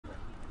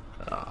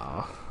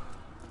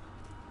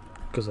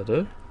Because I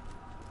do.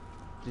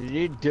 Did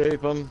you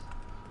dupe them?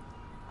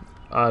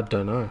 I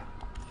don't know.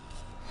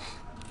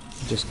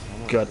 Just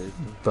got a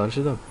bunch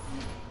of them.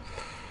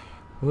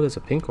 Oh, there's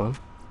a pink one.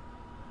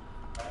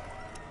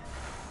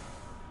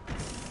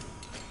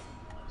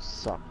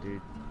 Suck, dude.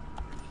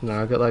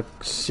 No, I got like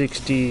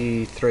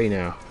 63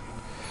 now.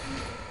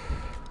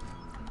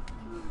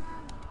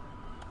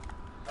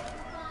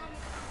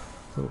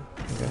 Oh,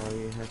 okay. Oh,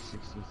 you have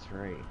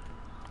 63.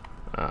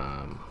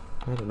 I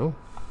don't know.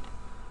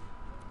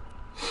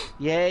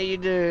 Yeah, you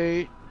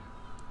do.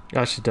 I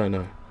actually don't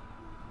know.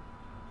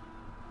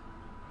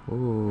 Ooh.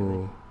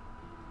 Really?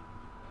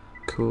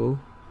 Cool.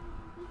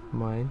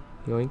 Mine.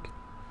 Yoink.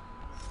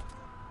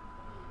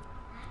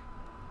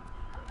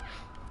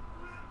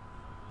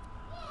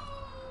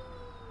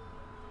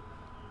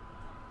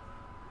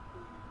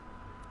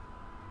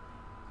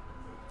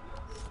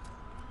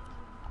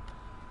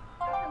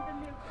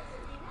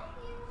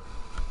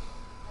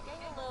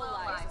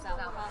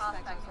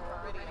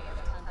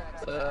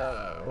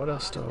 What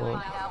else do I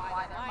want?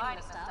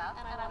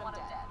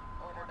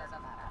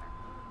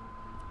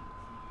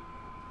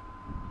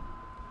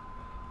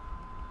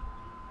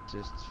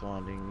 Just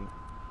finding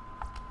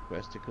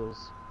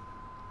questicles.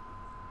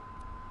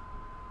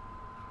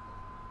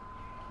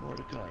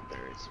 Mordecai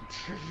buried some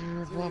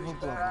treasure, blah blah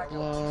blah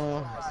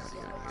blah.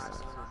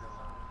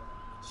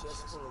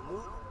 Chest full of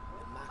loot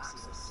and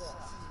Moxie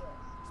herself.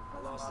 I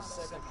lost the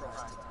second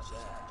prize to the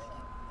Jag.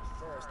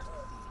 First, a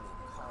thief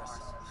named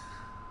Carson.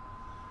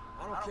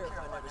 I don't care if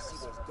I never see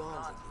those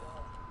guns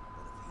again,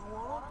 but if you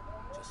want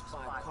them, just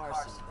find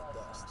Carson in the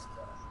dust.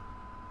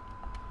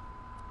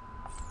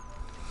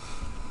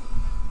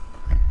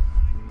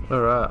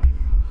 Alright.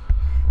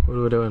 What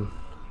are we doing?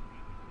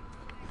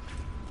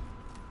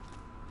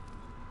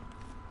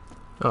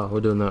 Oh,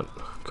 we're doing that.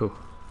 Cool.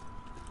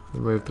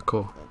 Remove the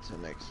core. That's the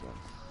next one.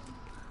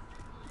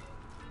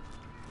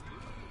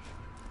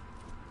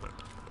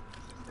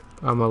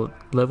 I'm a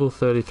level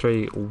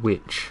 33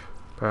 witch,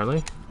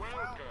 apparently.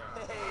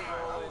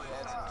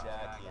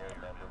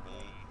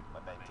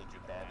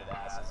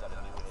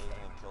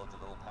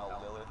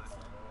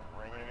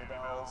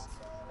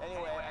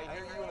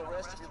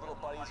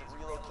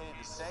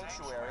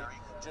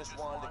 Just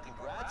wanted to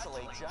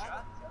congratulate you.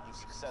 You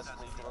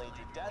successfully delayed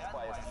your death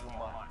by a few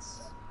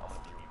months. I'm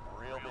gonna be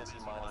real busy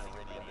mining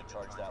iridium to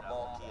charge that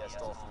vault key I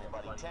stole from your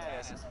buddy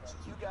Tannis, so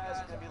you guys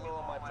are gonna be low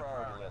on my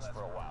priority list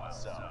for a while,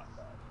 so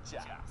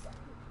ciao.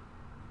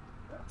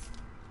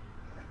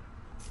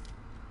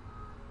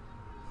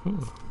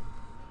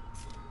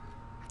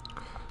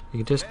 You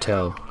can just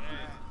tell.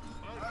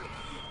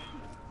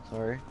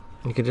 Sorry?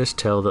 You can just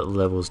tell that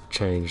levels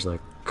change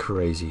like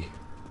crazy.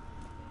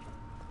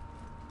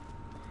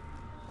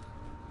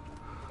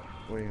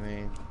 What do you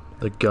mean?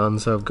 The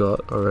guns I've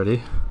got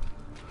already.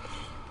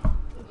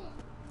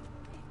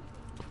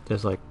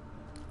 There's like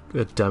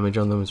the damage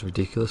on them is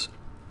ridiculous.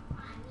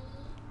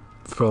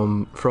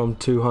 From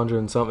 200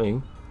 and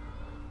something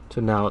to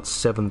now it's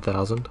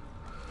 7,000.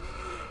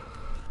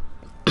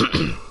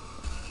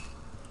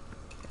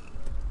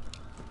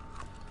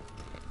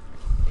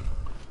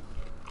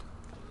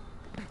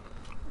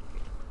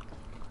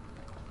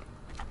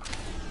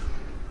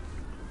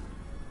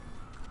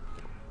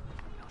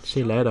 See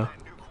you later.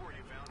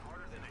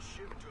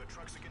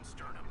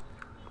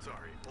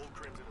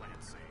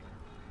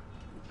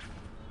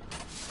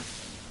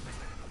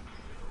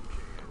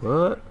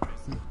 What?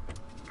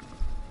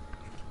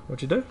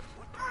 What'd you do?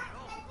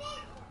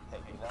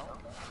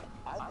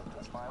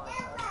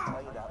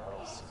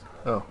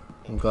 Oh,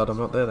 I'm glad I'm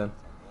not there then.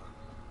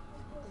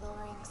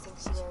 Lowering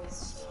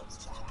Sanctuary's shields,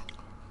 Jack.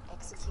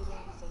 Executing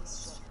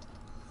phase shift.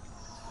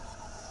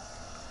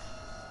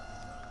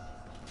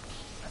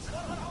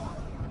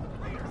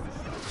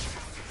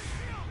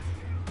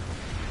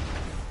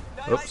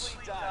 Oops.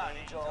 Done,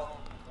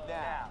 Angel.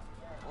 Now,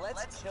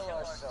 let's kill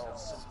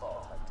ourselves some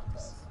vault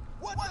hunters.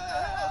 What the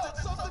hell?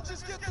 Did something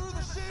just get through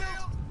the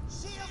shield?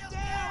 Shield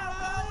down,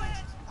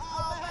 Owen!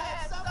 Oh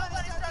man,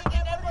 somebody start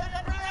getting everybody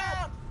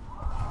underground!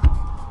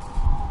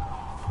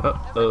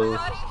 Uh-oh.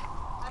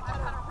 I've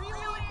got a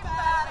really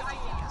bad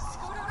idea.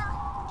 Scooter,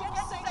 get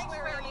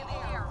Sanctuary in the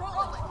air.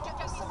 Roll it. Get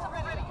some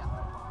iridium.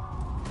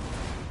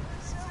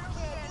 Still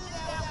can't do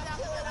that without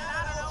killing,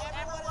 I don't know,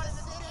 everyone in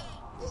the city.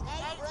 It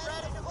ain't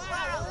ready to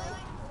fly, really.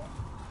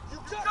 You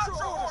got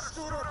your orders,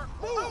 Scooter!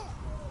 Move!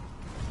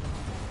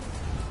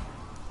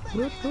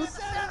 Get us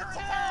out of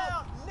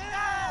town!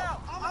 Now!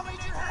 I'm gonna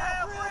need your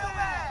help real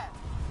bad!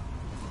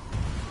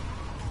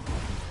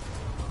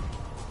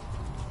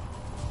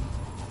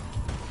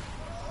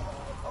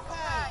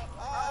 Okay,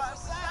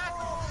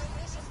 recycle all the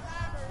emission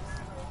drivers.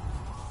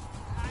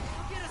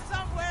 You'll get us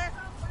somewhere.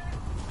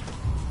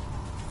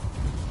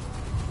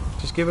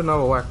 Just give it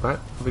another whack, mate.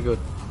 It'll be good.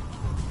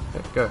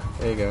 There, go.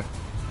 There you go.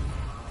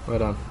 Well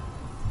done.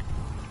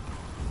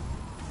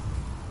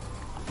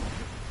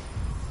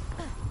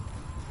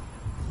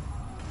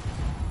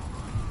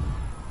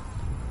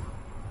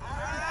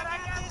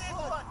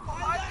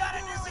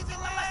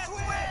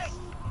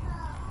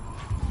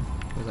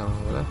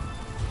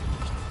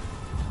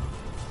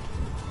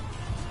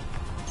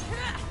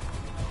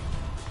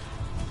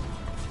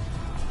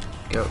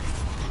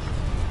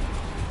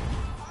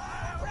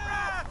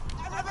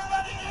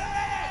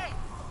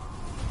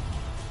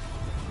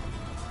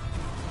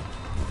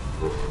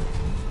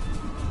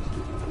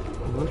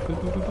 I'm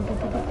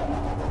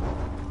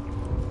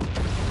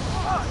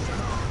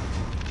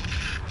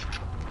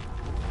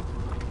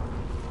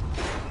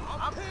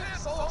here,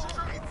 soldier.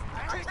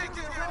 Take it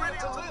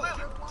to live.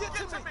 Get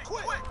to me,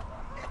 quick.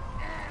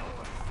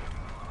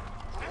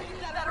 We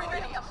need that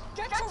iridium.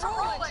 Get to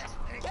Roland.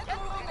 Get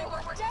moving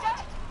or we're dead.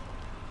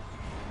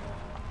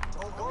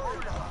 Don't worry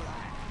about me.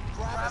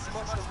 Grab as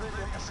much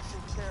iridium as you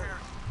can carry.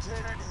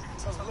 Get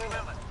to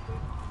live.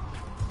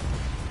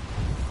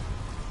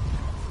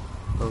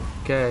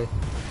 Okay.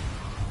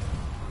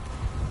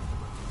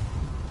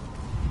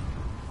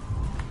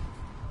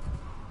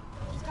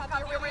 You've got the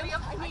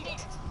iridium. I need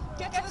it.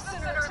 Get to the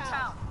center of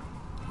town.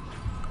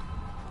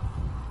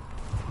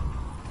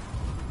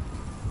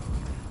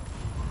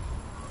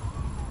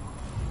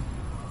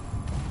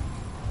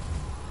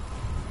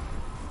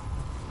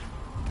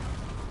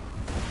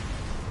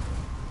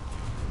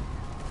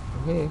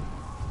 Okay.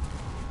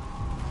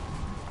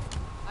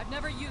 I've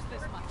never used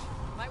this much.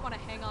 Might want to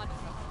hang on to it.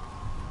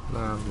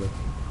 Nah, I'm good.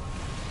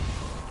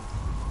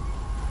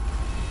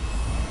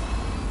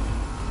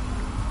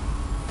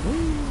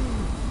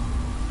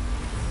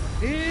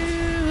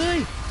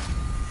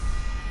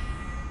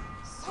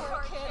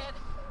 Sorry, kid.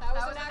 That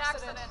was an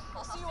accident.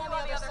 I'll see you on the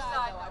other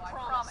side, though, I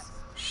promise.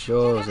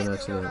 Sure, it was an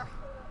accident.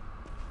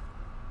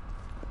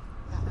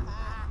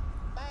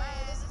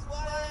 This is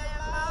one of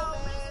them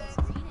moments.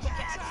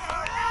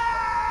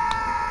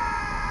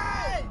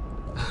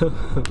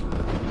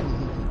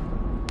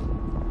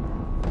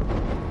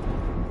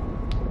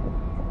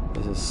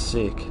 This is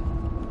sick. It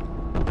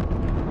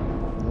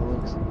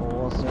looks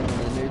awesome.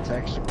 The new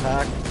texture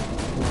pack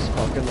looks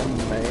fucking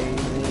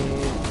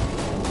amazing.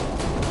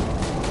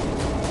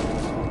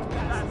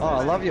 Oh,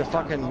 I love your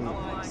fucking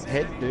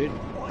head, dude.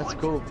 That's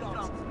cool.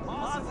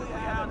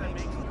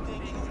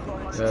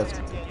 Yeah, it's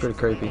pretty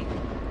creepy.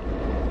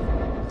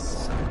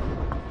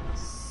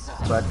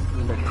 But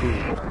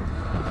cool.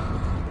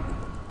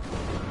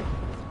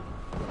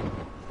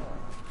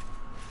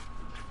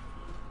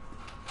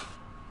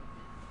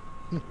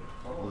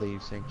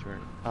 Leave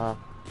Sanctuary.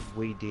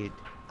 We did.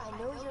 I know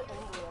you're angry at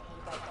me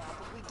right now,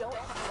 but we don't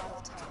have a lot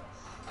of time.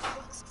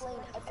 I'll explain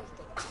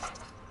everything. Just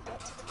get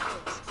to the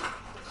bridge.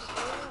 It's the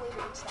only way to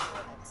reach the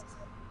highlands.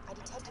 I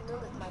detect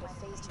Lilith might have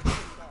phased your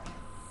city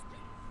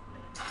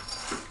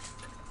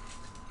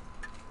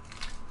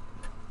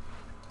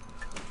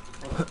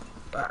there.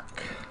 Back.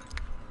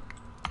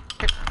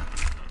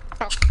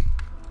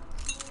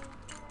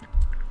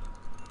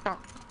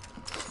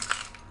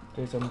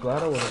 Jeez, I'm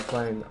glad I wasn't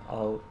playing.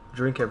 I'll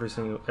drink every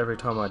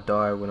time I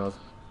die when I was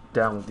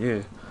down with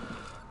you.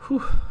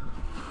 Whew.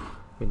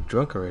 Been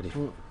drunk already.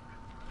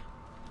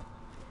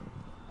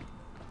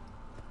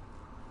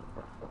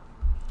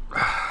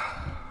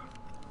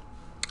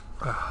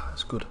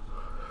 That's good.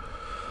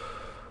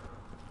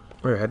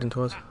 Where are you heading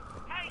towards?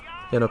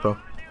 Yeah, no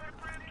problem.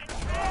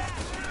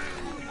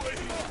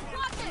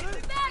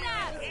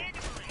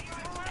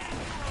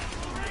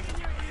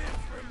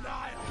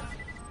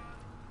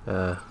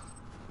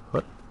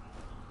 What?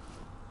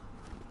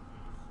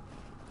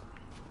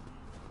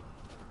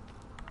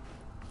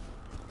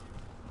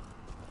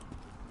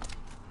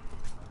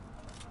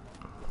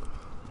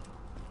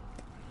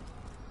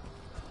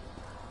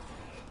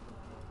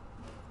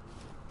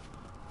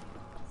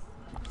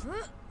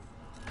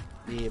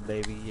 Yeah,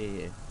 baby,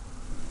 yeah.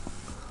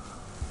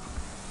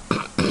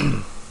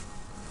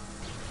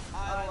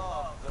 I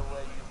love the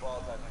way you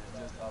ball hunters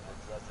just up and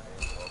dressed in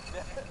Angel.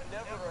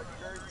 Never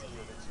occurred to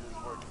you that she was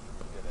working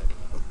for good.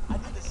 I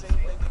did the same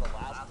thing for the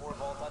last 4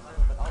 vault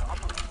hunters, but I'm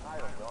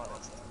entirely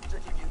honest.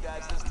 Tricking you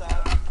guys this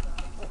time?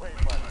 Way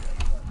funnier.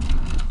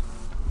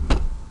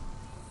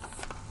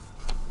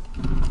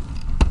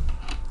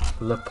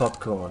 Love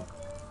popcorn.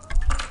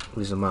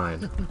 These are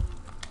mine.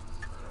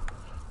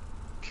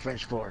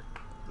 French fork.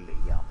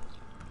 Yeah.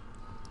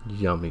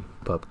 Yummy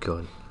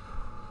popcorn.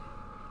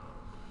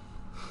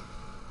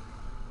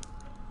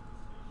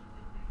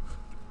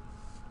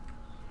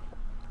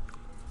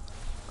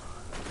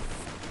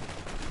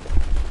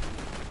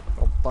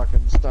 I'm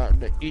fucking starting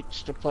to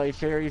itch to play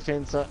Fairy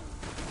Fencer.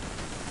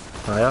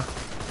 Oh yeah?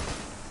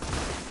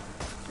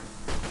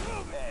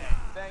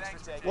 Hey, thanks for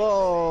taking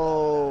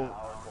Whoa!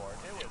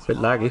 Bit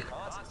laggy.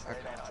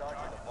 concentrate on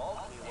charging the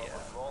vault key while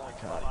we're rolling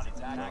buddies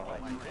attacking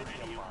like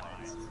iridium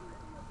mines.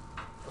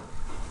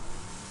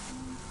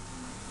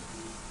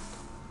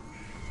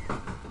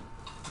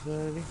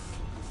 Buddy.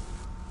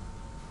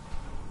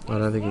 I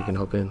don't think you can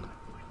hop in.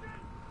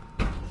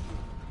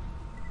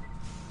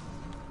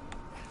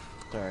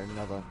 Sorry,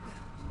 another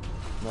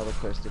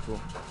questicle.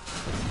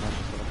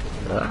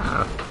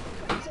 Ah.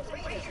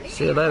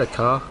 See you later,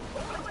 car.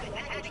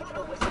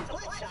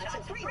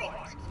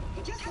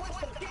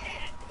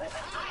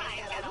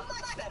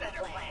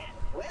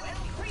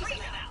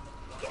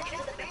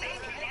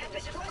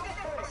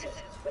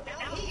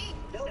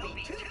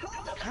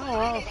 Come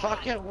on,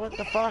 fuck it, what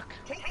the fuck?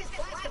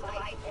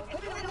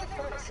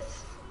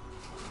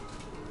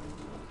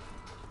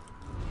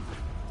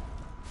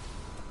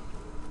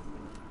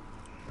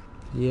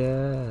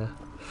 Yeah.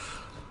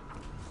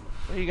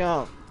 Where you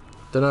going?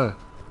 Dunno.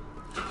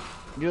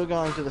 You're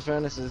going to the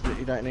furnaces that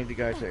you don't need to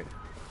go to.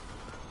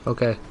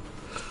 Okay.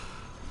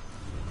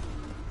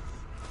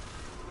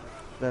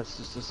 That's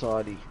the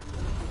society.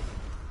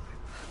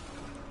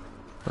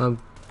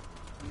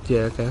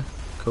 Yeah, okay.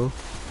 Cool.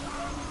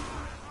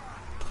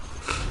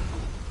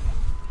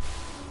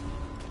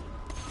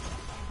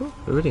 Ooh,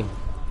 reading.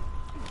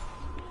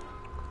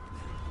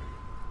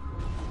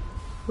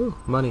 Ooh,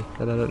 money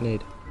that I don't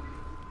need.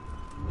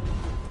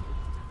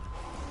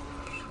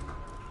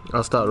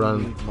 I'll start You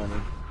running. need money.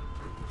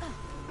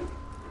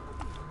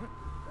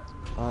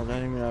 I don't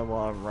even know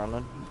why I'm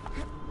running.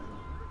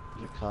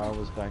 The car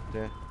was back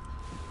there.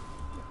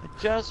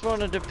 I just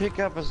wanted to pick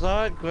up a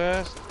side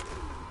quest.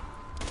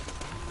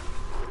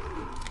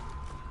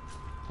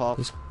 Pop.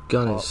 This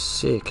gun Pop. is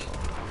sick.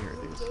 Here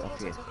it is, up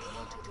here.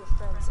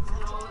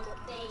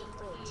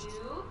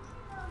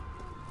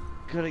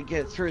 Gotta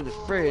get through the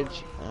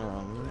fridge.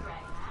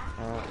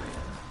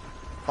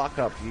 Fuck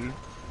up, you.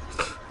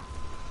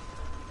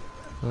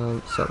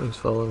 Something's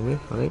following me,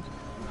 I think.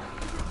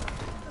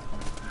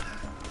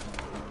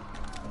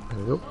 There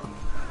we go.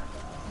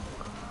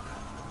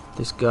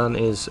 This gun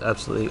is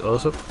absolutely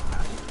awesome.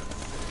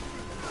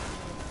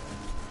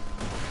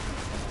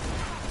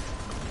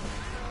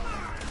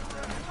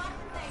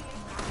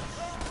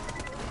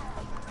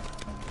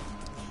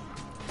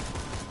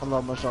 I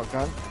love my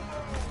shotgun.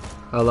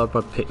 I love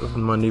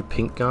my new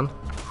pink gun.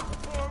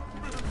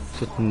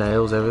 Just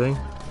nails everything.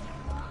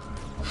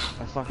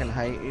 I fucking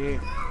hate you.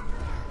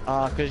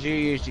 Cause you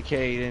used your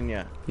key, didn't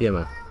you? Yeah,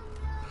 man.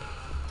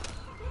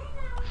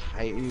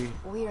 Hate you.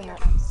 We're not.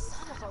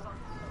 Son of a.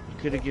 You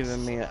could have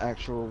given me an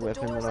actual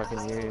weapon that I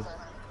can use.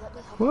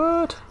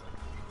 What?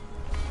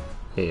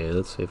 Here,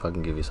 let's see if I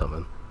can give you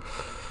something.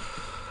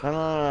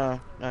 No.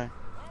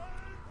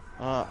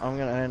 I'm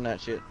gonna earn that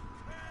shit.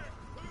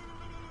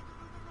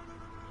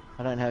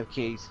 I don't have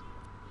keys.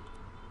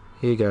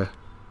 Here you go.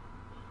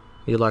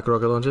 You like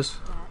rocket launchers?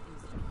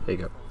 There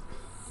you go.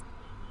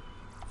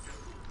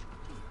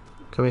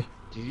 Come here.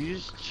 Did you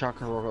just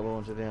chuck a rocket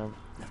launcher down?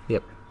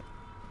 Yep.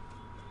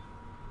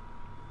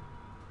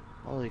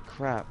 Holy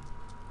crap.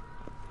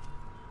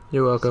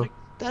 You're welcome.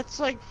 That's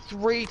like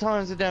 3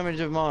 times the damage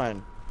of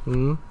mine.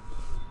 Hmm.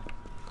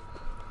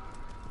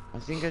 I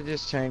think I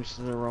just changed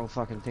to the wrong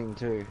fucking thing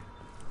too.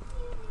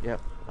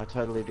 Yep, I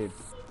totally did.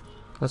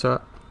 That's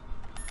alright.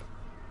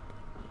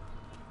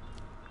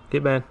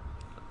 Get man.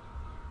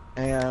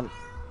 And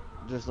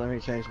just let me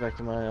change back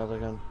to my other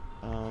gun.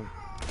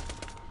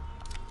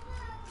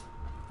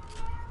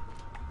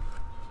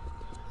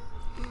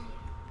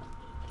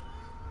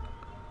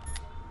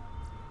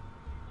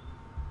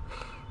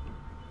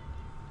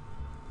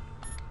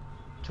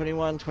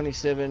 21,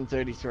 27,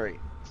 33.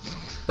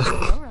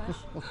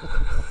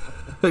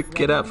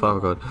 Get out,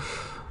 Farquad.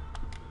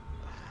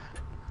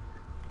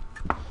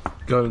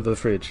 Go into the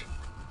fridge.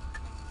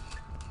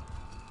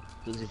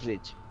 To the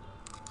fridge.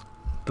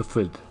 The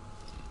fridge.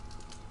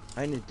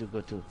 I need to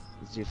go to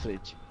the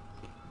fridge.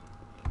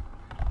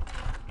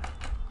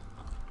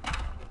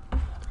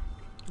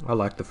 I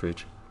like the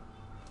fridge.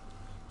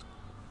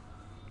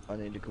 I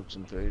need to cook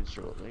some food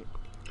shortly.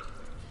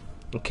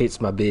 It keeps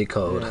my beer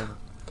cold. Yeah.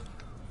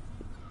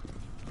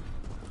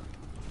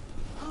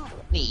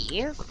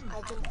 Yes.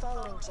 I've been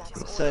following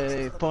Jack's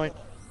Save point.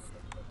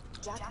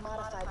 Jack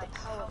modified the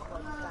power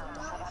cord he found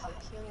to have a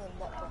Hyperion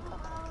network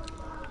uplink.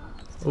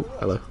 Oh, Through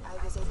hello. it,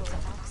 I was able to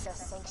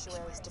access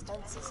Sanctuary's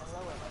defenses and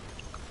lower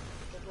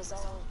them. It was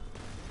all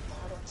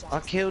part of Jack's I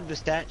killed the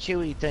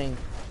statue-y thing.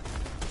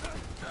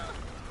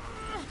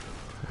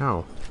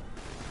 Ow.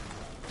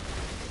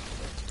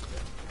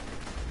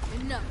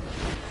 Enough.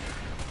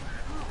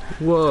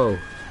 Whoa.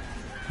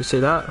 You see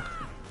that?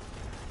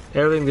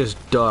 Everything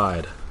just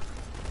died.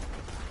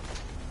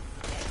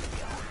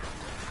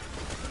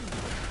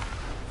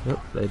 Yep,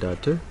 they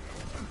died too.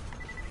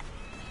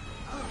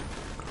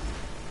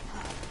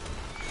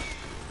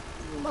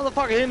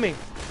 Motherfucker hit me.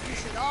 You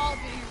should all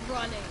be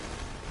running.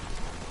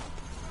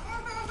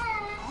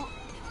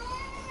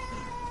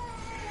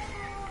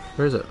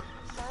 Where is it?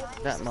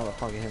 That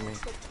motherfucker hit me.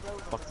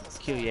 Fuck,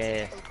 kill your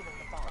ass.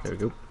 There we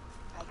go.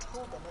 I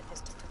told them it was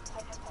to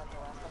protect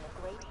Pandora from a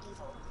great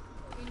evil.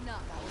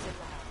 Enough. That was a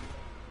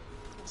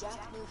lie.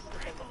 Jack knew he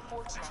could make a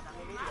fortune off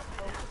the iridium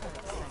both for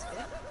the vault,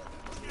 but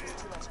he was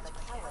too much of a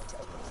coward to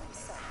open it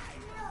himself.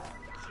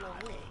 Through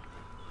me,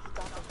 he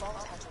got the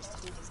vault hunters to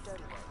do his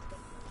dirty work.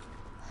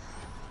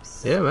 I'm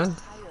so Yeah, man.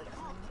 tired of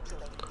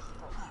manipulating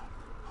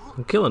people.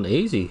 I'm killing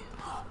easy.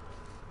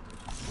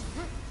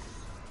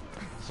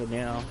 So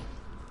now,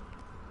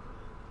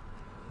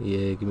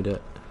 Yeah, give me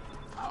that.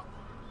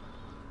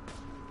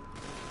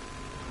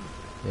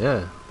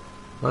 Yeah.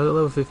 Why is it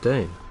level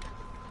 15?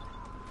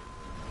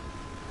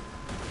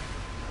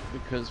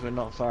 because we're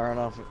not far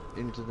enough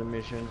into the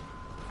mission.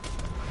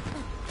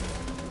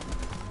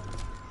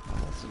 Oh,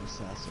 that's an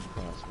assassin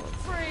password.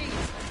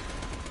 Freeze!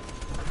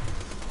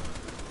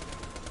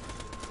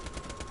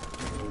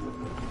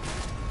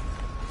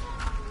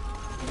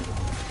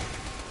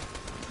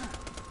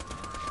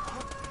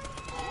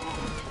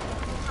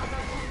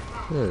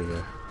 There we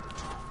go.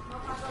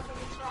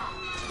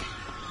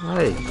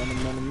 Hey. Money,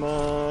 money,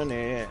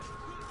 money.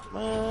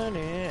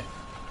 Money.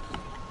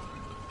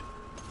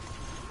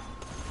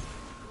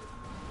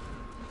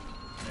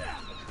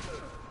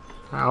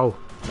 Ow.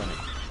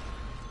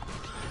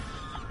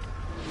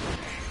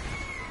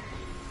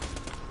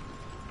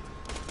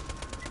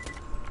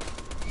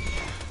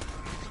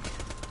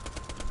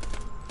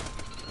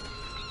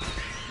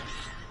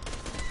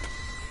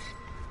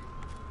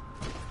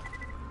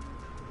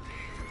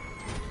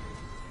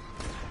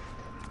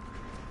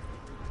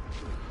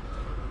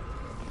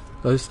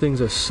 Those things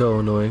are so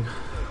annoying.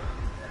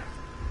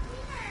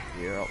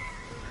 Yep.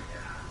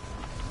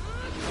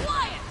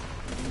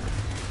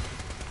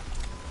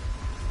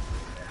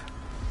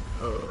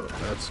 Oh,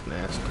 that's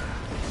nasty.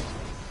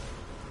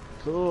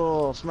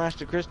 Cool. Smash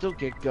the crystal,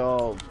 get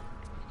gold.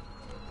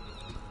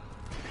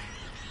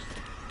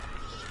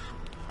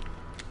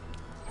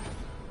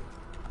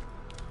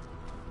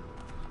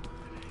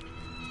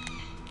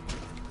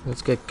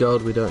 Let's get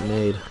gold we don't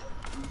need.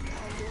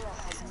 Pandora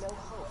has no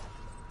hope.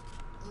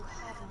 You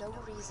have no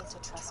reason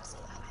to trust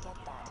me, I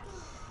get that.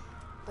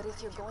 But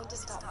if you're going to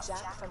stop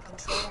Jack from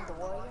controlling the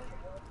warrior,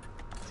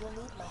 you'll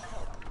need my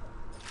help.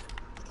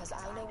 Because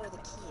I know where the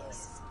key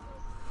is.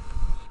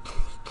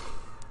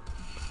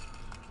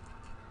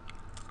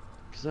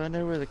 Because I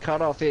know where the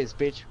cutoff is,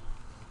 bitch.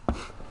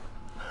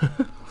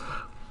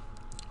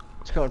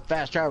 It's called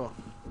fast travel.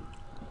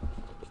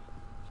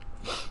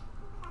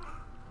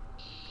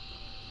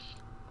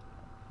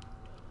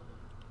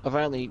 I've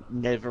only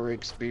never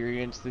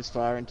experienced this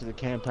far into the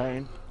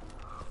campaign.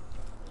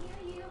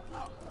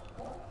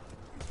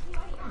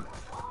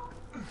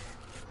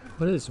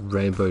 What is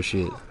rainbow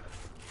shit?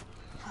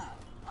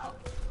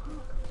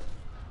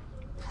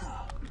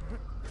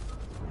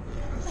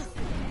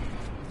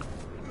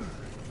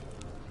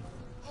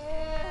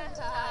 And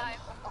time.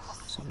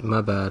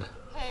 My bad.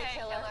 Hey,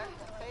 killer.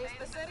 Face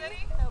the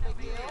city? No big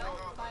deal.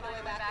 Find a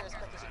way back here as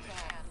quick as you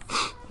can.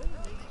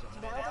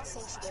 Now that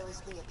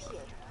Sanctuary's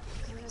reappeared,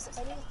 you can use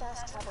any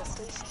fast travel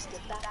station to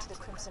get back to the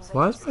Crimson Raiders.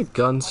 Why is my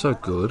gun so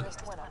good?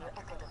 First one on your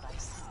Echo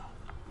device.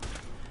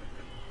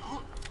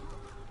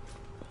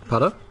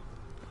 Pardon?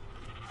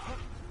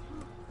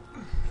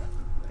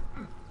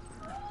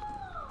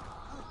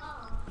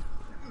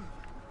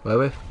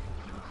 Wait.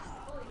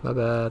 My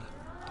bad.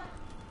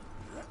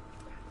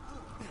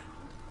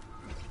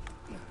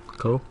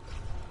 Cool.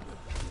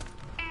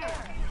 Error.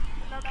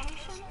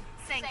 Location,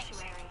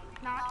 Sanctuary.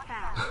 Not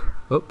found.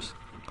 Oops.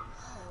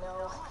 Oh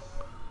no.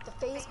 The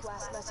phase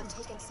blast must have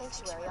taken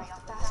Sanctuary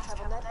off the fast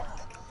travel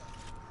network.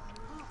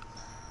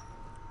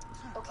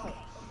 Okay.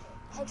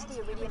 Head to the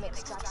Iridium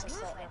extraction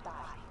plant nearby.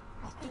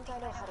 I think I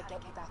know how to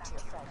get you back to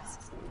your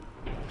friends.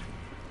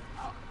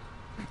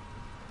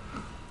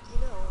 You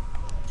know,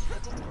 I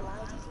didn't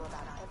lie to you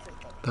about everything.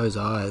 Those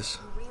eyes.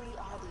 You really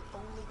are the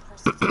only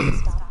person who can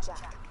stop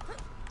Jack.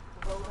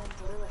 Roland,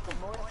 Lilith, and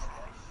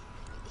Mordecai.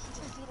 He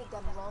defeated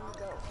them long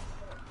ago.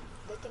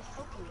 They can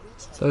help you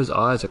reach him. Those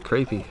eyes are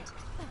creepy. It will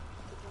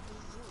be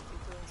you who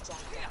brings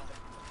Jack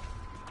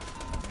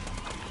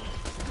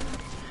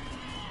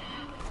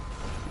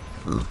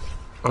down.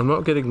 I'm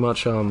not getting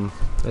much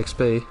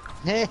XP.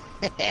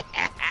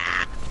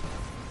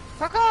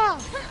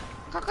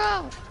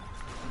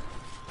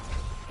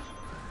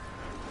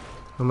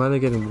 I'm only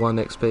getting 1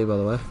 XP by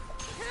the way.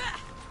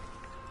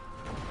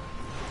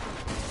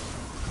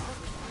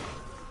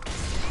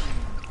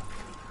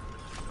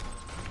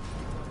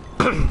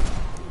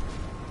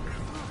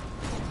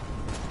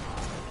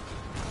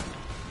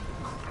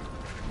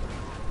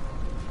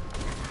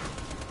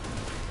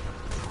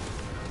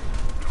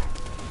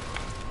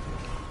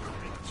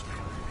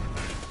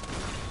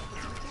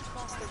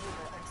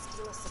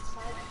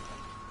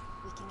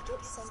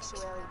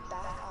 Sanctuary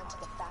back onto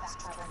the fast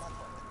travel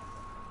network.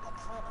 I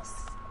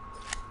promise.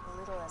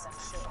 Little as I'm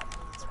sure that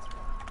means right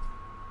now.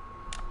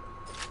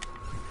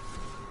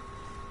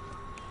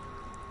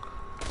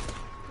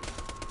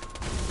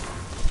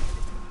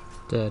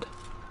 Dead.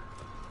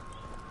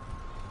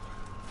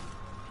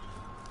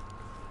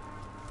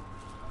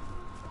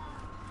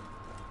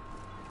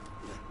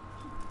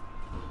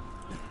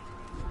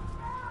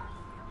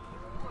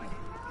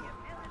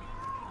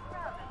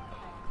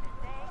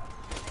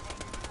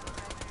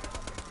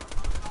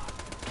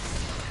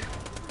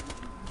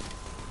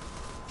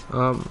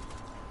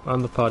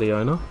 I'm the party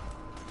owner.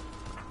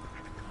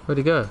 Where'd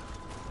he go?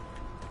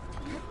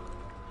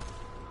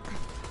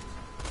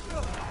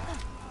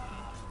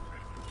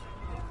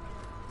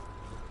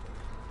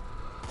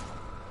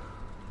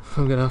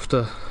 I'm gonna have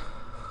to...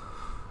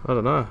 I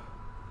don't know.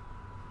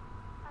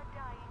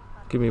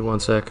 Give me 1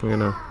 sec, I'm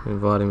gonna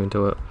invite him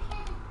into it.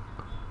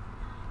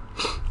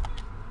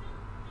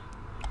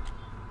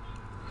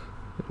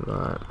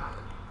 Right.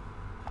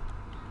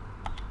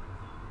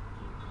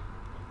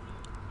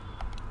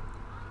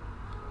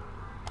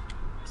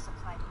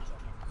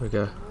 There we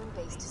go.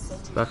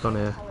 Back on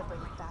air.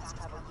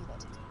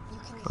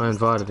 I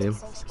invited him.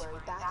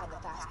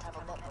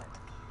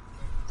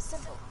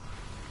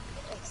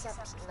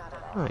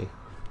 Hey.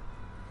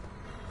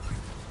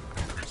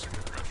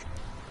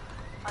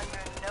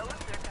 Under no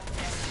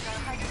circumstances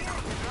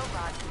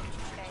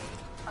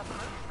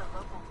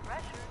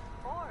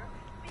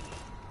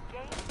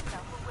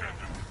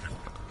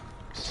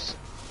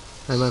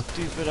Hey man.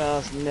 Stupid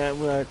ass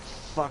network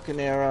fucking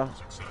error.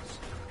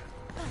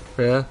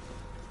 Yeah.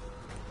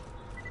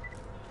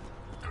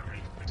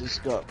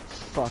 Just got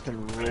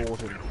fucking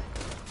rorted.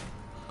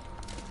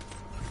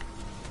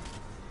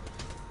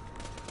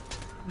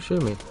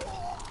 Shoot me.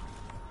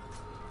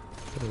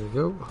 There we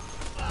go.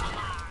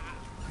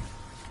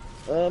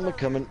 I'm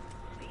coming.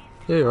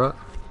 Yeah, you're right.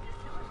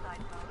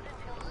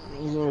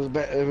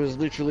 It was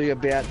literally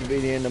about to be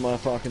the end of my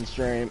fucking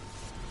stream.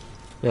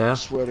 Yeah. I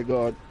swear to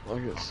God, I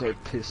got so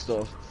pissed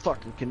off.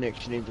 Fucking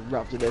connection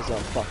interrupted as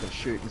I'm fucking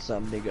shooting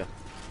some nigga.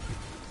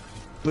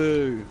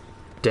 Boo.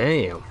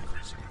 Damn.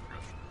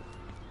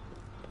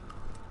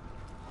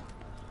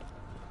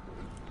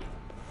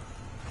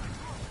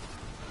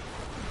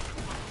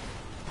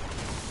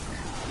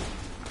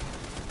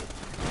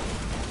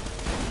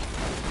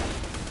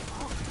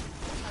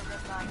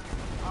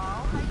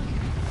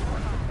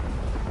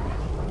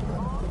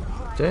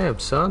 Damn,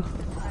 son.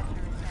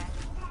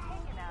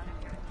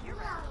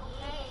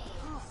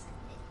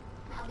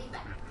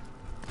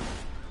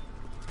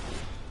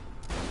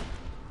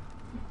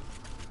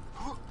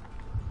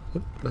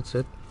 Yep, that's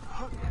it.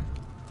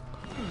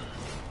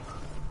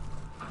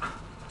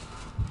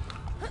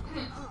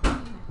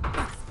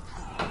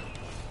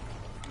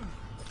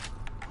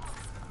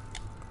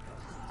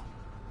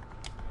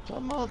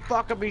 Some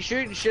motherfucker be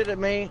shooting shit at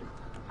me.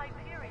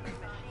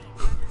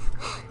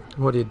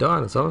 What are you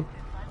dying, son?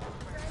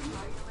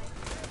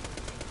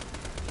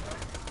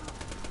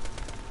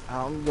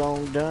 I'm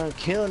gonna done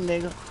kill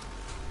nigga.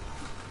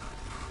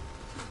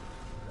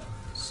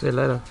 See you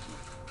later.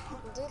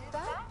 Did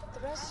that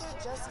thresher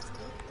just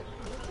eat the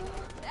beacon?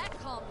 That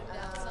calmed him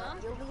down some.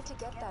 You'll need to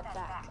get that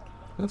back.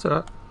 That's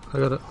alright. I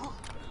got it.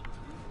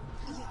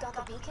 You've got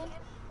the beacon?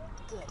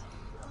 Good.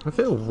 I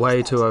feel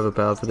way too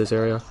overpowered for this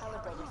area.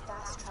 Calibrated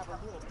fast travel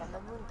unit from the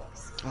moon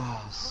base.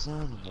 Oh,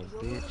 son of a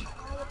You'll need bitch. a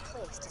quiet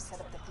place to set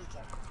up the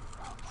beacon.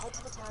 Head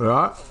to the town.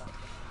 Right.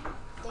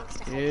 Thanks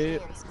to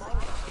Yep. Hyperion's mining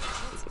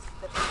operations,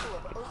 the people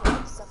of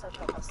Overlook suffer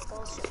from the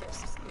skull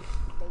shivers.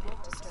 They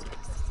won't disturb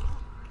us.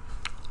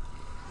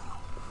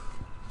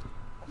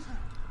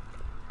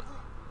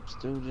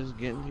 Still just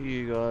getting to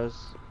you guys.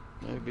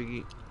 No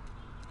biggie.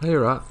 Hey,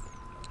 you're right.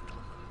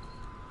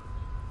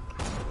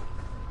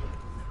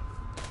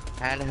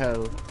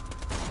 Hello,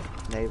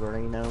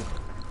 neighborino.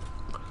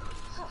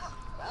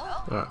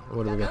 Alright,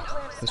 what do we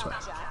got? This way.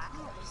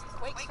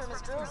 Quakes from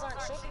his drills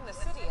aren't shaking the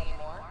city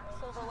anymore.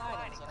 Silver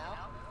linings, you know?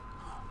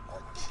 I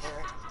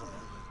can't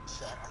believe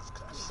Jack was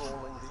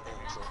controlling the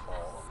angel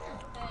all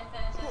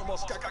along. He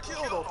almost got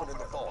killed opening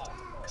the vault,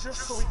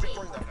 just so he could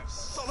bring that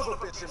son of a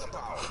bitch into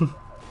power.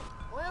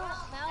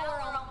 Well, now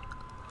we're on.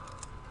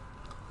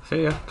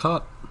 See ya.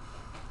 Caught.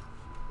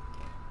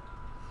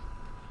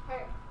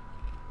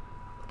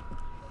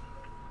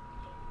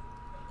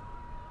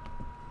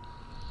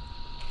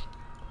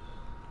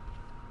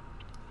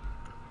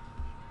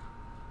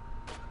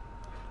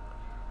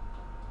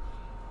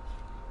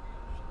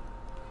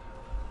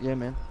 Yeah,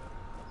 man.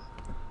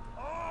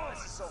 Oh,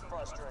 this is so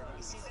frustrating.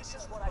 You see, this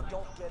is what I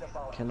don't get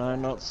about Can I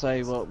not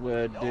say what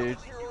word, dude?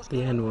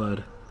 The N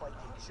word. but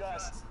you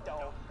just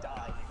don't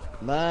die.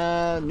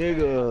 My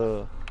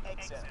nigga.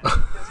 Except there's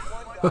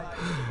one guy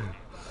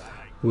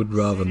Would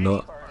rather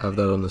not have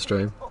that on the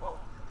stream. hiding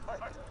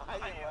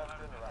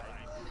left and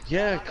right.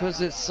 Yeah, 'cause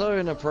it's so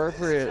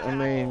inappropriate. I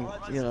mean,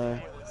 you know.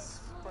 With a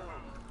spoon.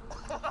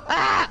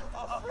 A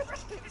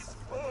freaking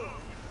spoon.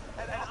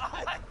 And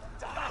I'm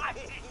dying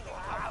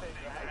laughing,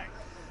 right?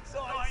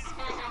 So I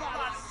squeeze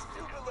out his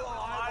stupid little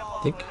eyeball.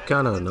 I think you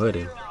kinda annoyed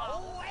him.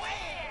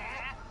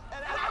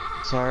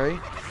 Sorry?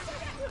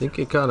 I think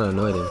you kinda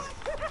annoyed him.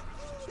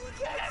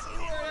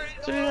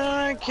 Dude,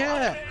 I don't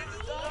care.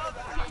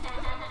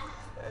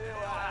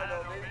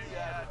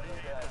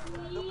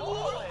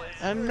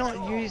 I'm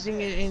not using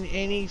it in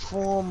any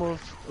form of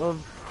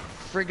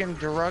friggin'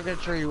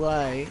 derogatory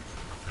way.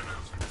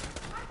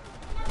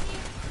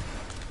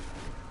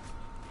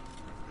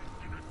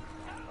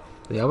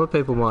 The other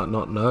people might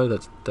not know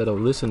that'll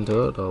listen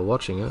to it or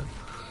watching it.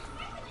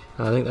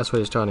 I think that's what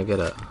he's trying to get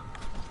at.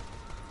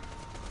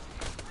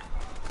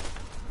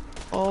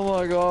 Oh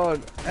my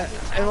god.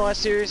 Am I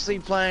seriously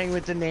playing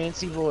with the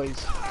Nancy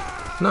boys?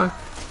 No.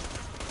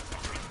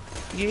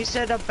 You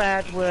said a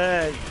bad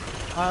word.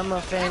 I'm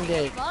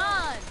offended.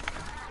 Fun!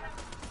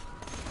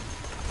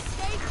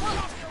 Stay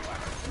close!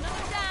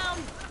 Another down!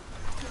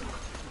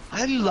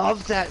 I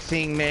love that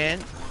thing, man.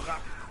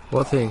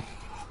 What thing?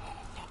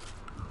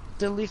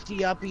 The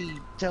lifty uppy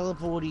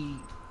teleporty My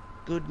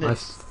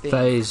goodness thing.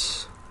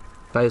 phase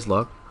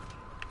lock.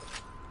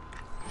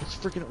 It's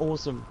freaking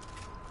awesome.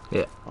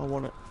 Yeah. I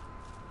want it.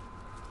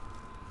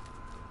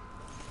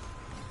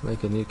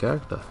 Make a new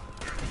character.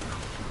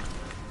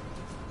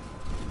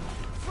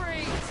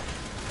 Freeze!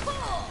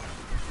 Pull!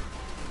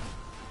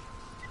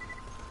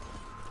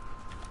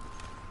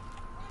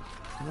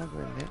 Can I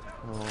bring it?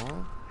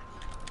 Aww.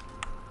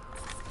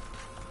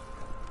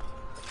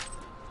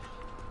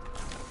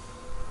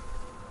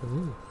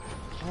 Ooh.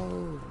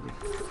 Holy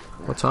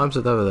What time's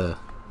it over there?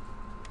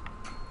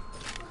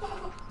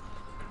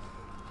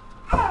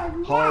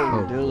 holy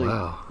Oh, dooly.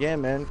 wow. Yeah,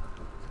 man.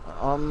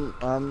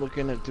 I'm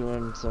looking at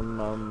doing some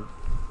I'm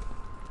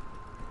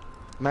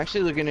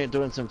actually looking at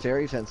doing some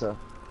fairy fencer.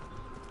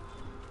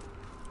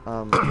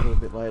 A little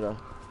bit later.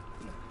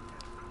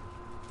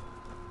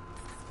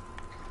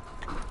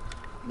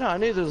 No,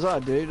 neither was I,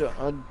 dude.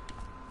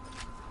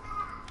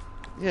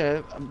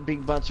 Yeah, a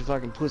big bunch of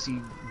fucking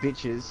pussy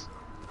bitches.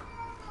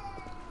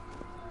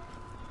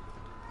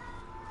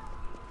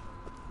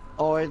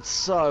 Oh, it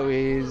so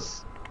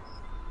is.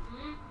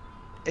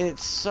 It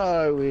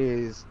so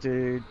is,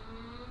 dude.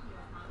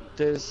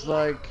 There's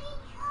like...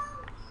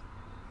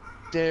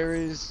 There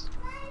is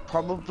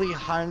probably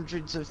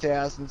hundreds of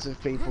thousands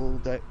of people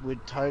that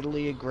would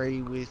totally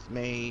agree with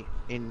me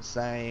in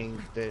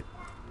saying that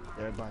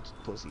they're a bunch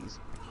of pussies.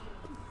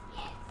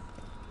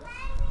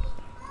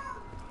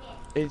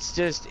 It's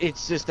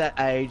just that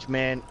age,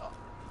 man.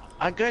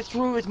 I go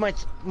through with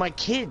my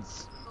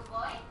kids.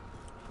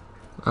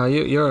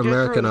 You're Go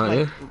American, through aren't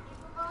with you?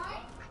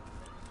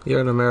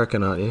 You're an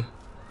American, aren't you?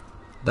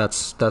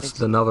 That's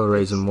another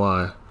reason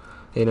why.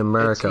 In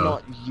America, It's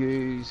not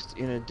used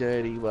in a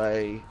dirty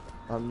way.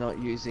 I'm not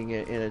using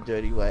it in a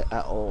dirty way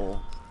at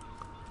all.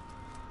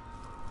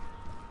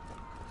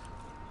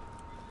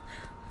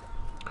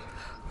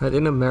 but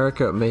in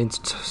America it means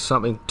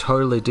something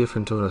totally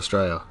different to in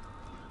Australia.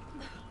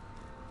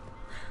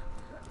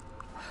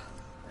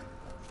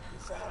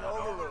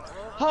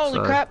 Holy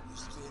So- crap!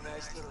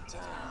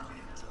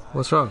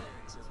 What's wrong?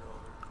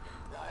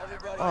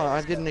 Oh,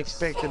 I didn't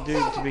expect the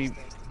dude to be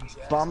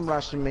bum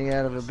rushing me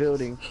out of a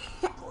building.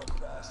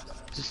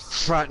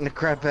 Just frightened the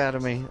crap out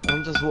of me.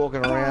 I'm just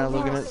walking around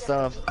looking at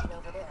stuff.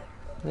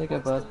 There you go,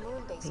 bud.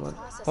 You want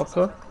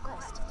popcorn?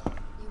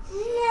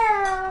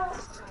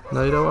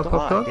 No, you don't want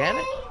popcorn? Damn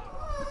it!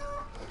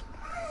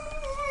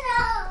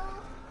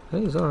 Hey,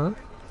 it's alright.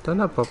 Don't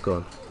have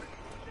popcorn.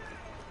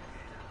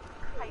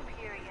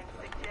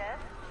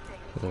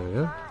 There we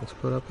go. Let's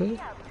put it up here.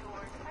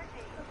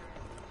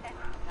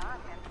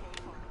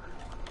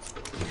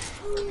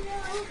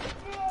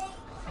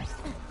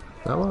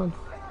 That one.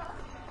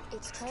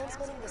 It's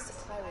transmitting the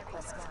supply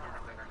request now.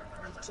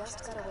 We've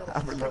just got to wait a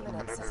few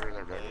minutes.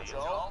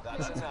 Angel,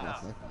 that's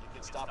enough. You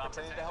can stop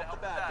pretending to help the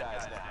bad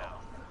guys now.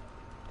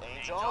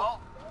 Angel?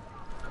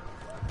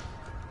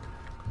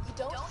 You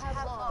don't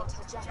have long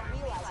until Jack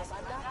realizes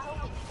I'm not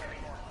helping you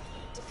anymore.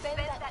 Defend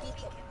that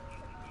beacon.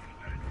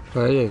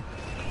 Where are you?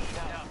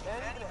 Now,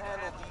 Ken can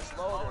handle these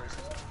loaders.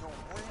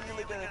 You're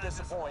really gonna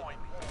disappoint.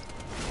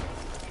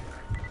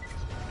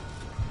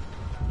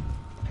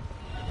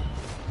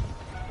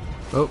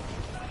 Oh.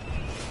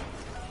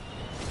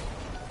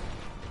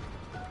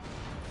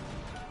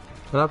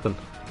 What happened?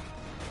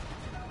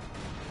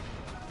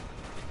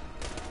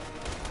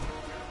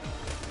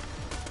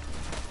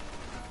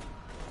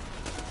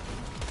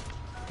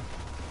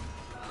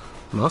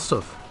 Must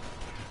have.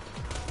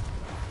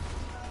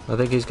 I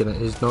think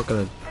he's not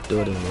gonna do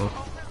it anymore.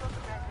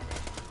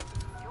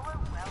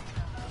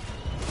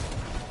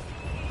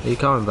 Are you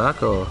coming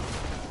back or?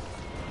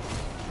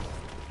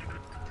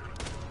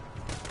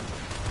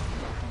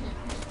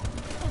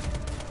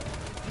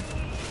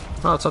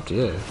 Oh, it's up to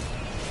you.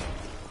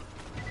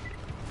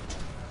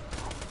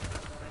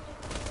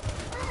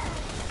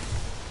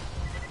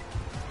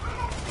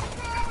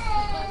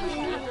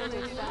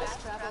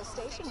 Fast travel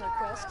station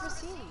request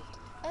received.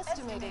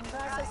 Estimated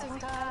processing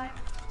time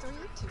 3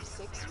 to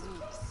 6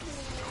 weeks.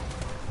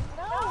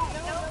 No.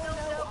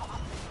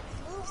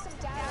 Move some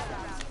data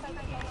around. See if I can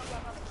get you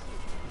up on the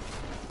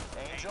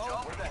key. Angel,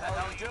 what the hell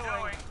are you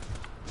doing?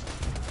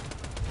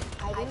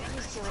 I've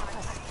increased your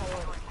request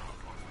priority.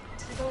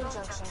 T-Bone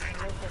Junction can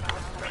live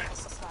without medical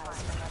supplies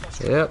and other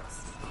Yep.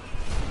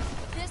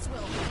 This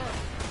will hurt.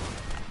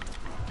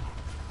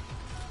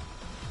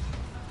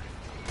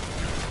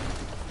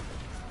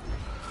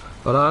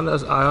 But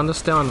I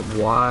understand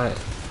why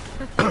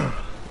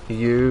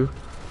you,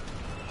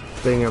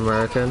 being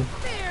American,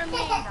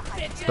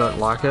 don't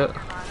like it.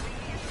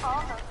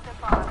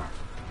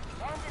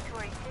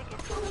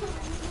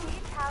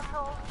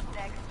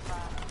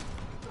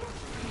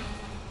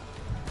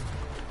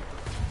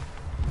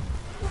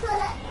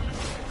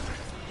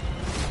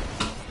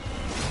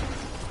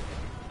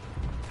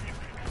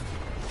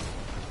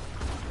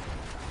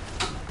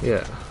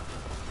 Yeah.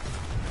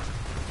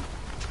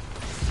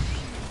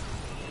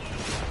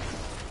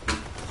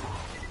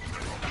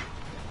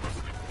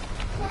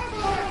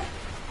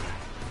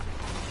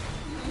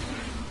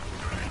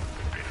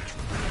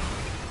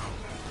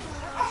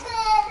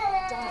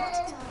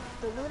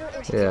 The Lunar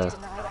Institute Yeah.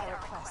 denied our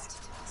request.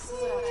 See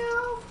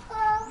what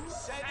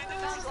I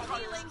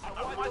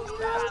can do.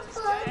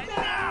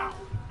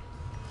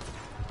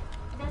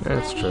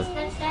 That's true.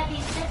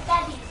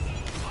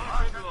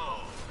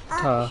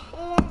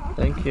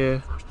 Thank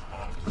you.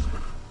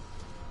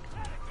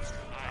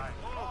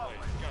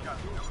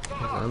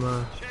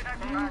 Emma.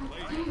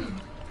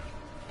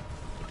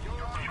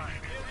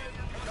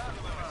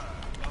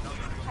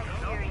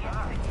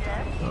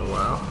 Oh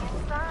wow.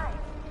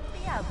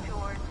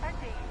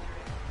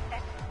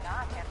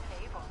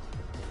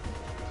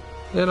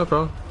 Yeah, no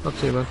problem. Up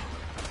to you, man.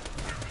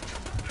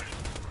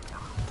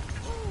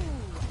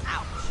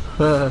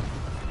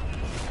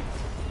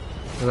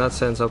 In that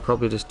sense, I'll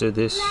probably just do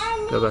this,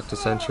 go back to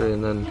Century,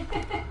 and then...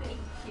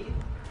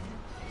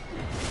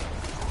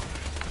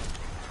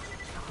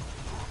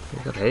 You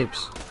got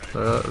heaps.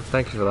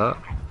 Thank you for that.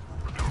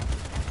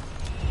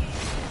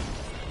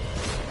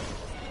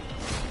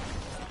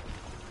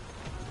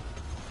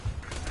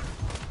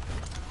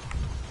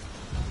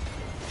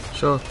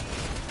 Sure.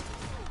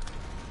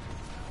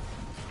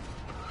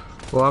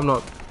 Well, I'm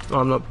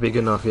not big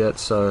enough yet,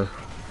 so...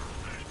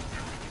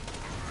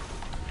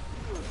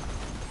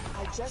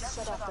 I just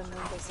shut off the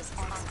moon base's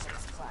oxygen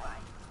supply.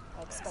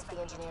 I expect the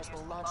engineers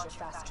will launch your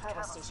fast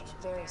travel station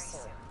very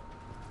soon.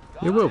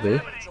 You will be.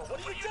 What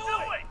are you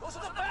doing? Those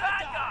are the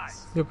bad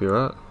guys. You'll be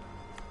right.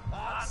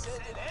 I'm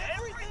sending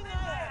everything I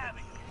have.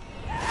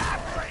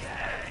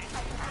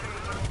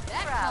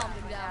 That calmed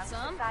him down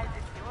some.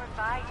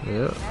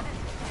 Yeah.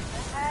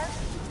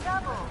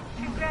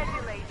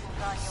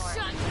 Congratulations on your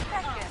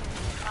second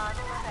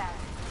auto event.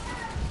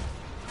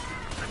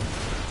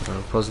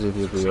 I'm positive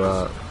you'll be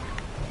right.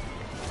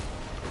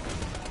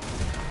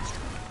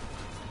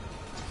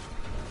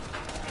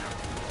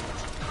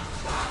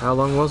 How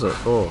long was it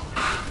for?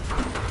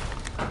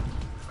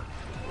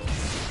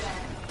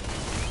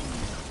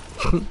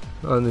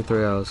 Only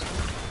 3 hours.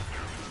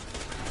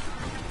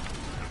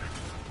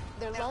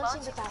 They're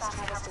launching the fast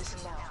travel station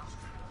now.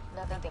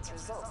 Nothing gets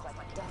results like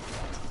a death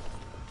threat.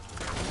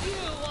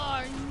 You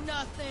are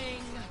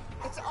nothing.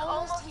 It's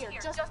almost here.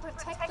 Just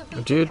protect the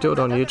beacon. Do you do it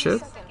on for another YouTube?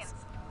 30 seconds.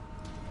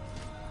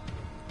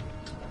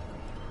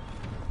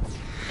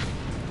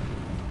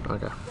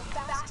 Okay. The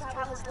fast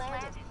travel has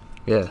landed.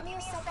 Yeah. Give me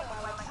a second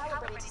while I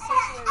calibrate to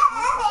Sanctuary's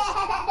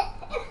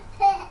new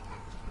position.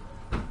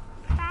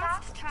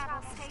 Fast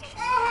travel station.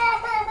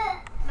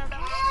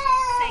 Location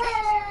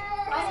Sanctuary.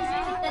 Why did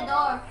you hit the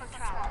door?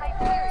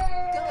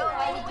 Go.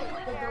 Why did you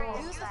hit the door?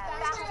 Use the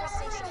fast travel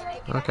station and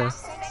get Okay. back to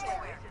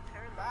Sanctuary.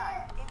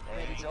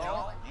 Hey,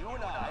 Joel, you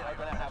and I are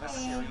gonna have a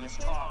serious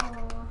talk.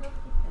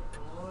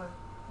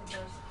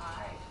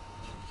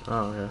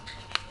 Oh, okay.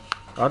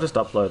 I'll just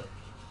upload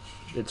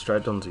it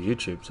straight onto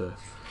YouTube, so...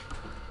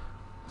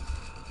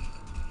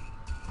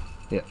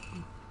 Yeah.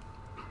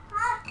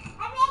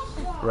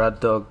 Rad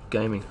Dog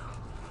Gaming.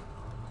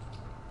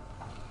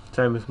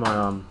 Same with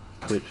my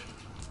Twitch.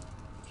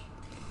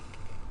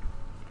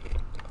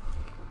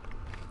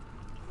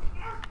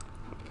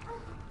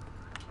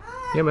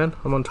 Yeah, man,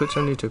 I'm on Twitch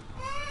and YouTube.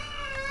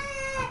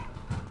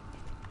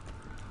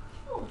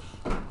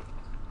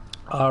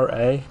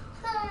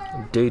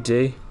 RADD.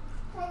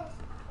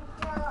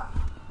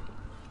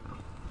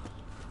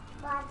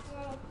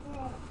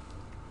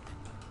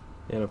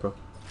 Yeah, no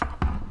problem.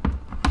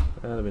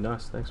 Yeah, that'd be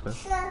nice. Thanks, man.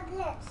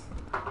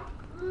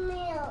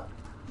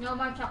 No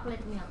more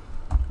chocolate milk.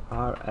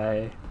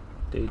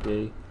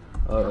 RADDOOQQ.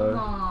 No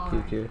more.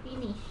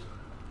 Finish.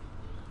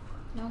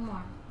 No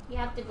more. You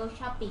have to go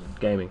shopping.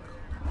 Gaming.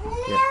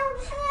 Yeah.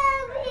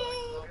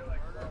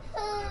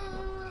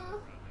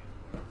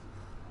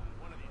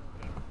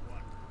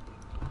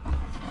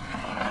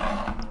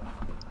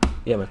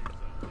 Yeah, man.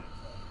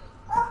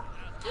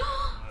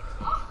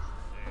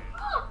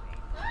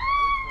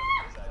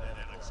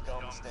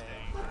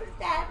 What is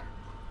that?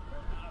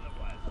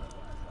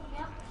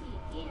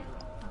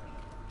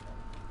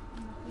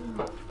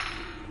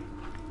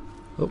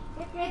 Oh.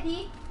 Get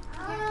ready.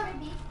 Get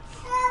ready.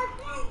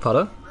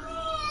 Pardon?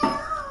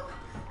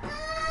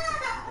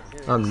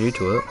 I'm new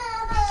to it.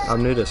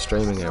 I'm new to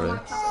streaming everything.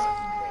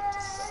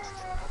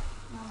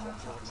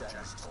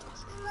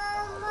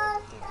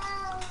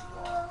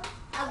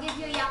 I'll give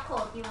you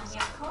Yakult. You want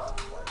Yakult?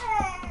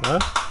 No?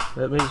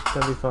 Let me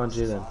find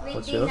you then. With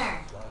What's dinner. yours?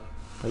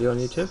 Are you on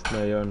YouTube?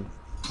 No, you're on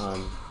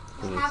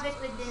Have it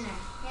with dinner.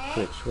 Okay?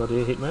 Twitch. What do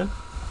you hit, man?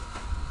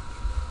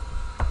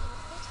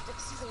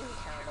 Excuse me,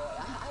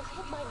 paranoia. I've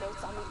hid my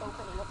notes on the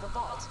opening of the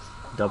vault.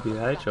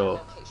 WH or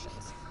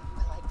Locations.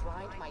 While I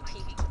grind my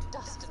teeth to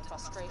dust and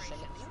frustration,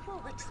 you will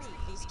retrieve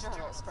these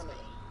journals for me.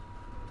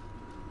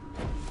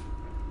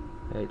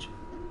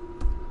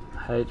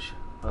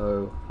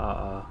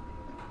 HORR.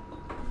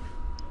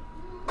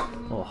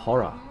 Oh,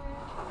 horror.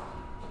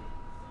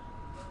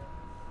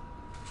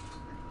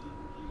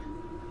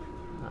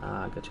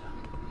 Ah, gotcha.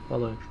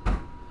 Follow.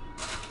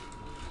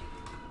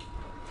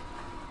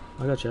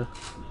 I gotcha.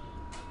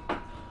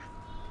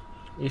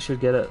 You should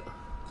get it.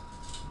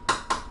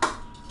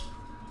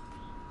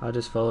 I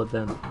just followed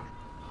them.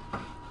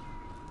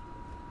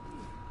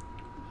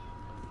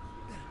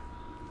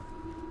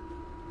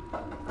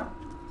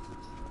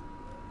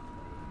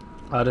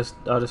 I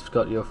just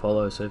got your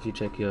follow, so if you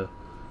check your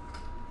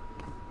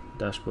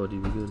dashboard,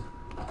 you'll be good.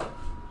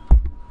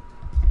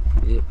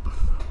 Yep.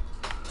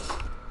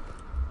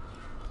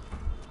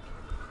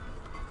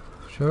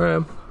 Sure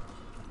am.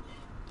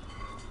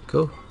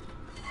 Cool.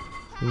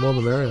 The more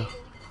the merrier.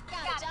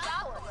 Got a job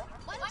for you.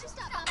 Why don't you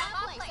stop by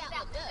my place out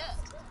with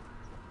dust?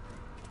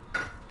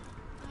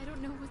 I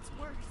don't know what's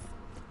worse.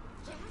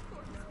 Jack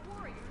or his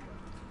warrior?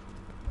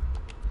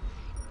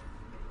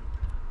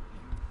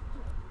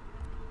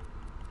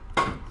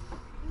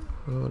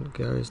 What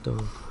Gary's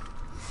doing.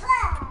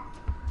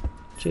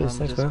 Cheers, I'm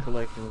thanks, just man.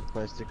 collecting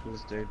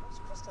plasticals, dude.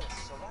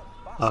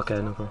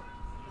 Okay, no problem.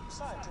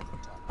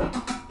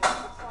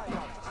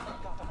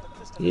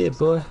 Yeah,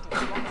 boy.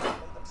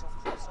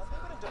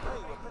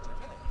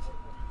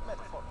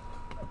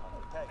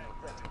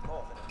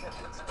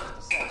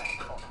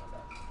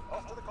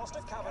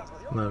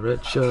 My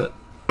red shirt.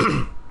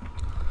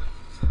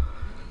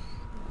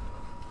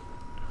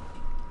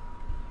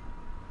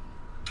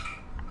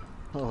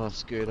 Oh,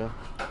 Scooter.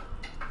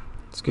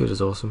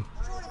 Scooter's awesome.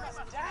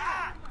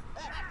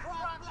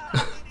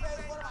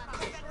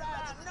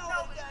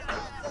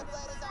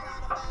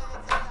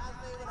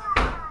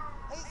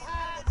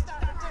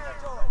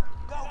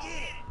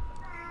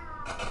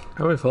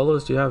 How many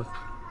followers do you have,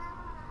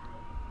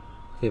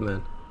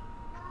 Hitman?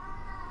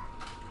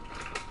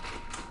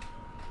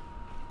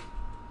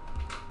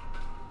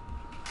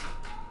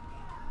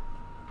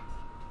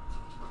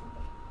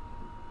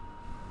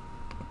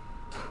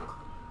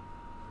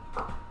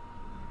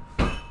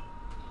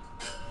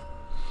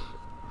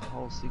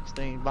 Whole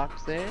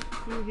 $16 there.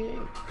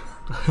 Yeah.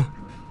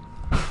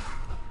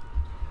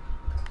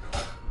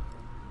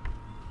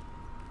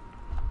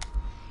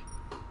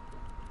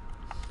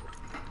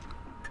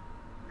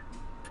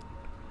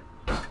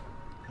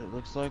 It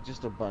looks like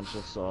just a bunch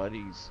of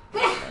sideys.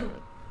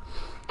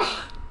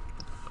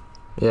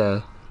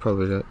 Yeah,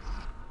 probably that.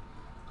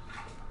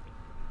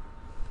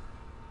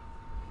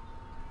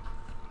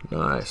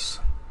 Nice.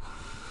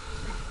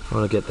 I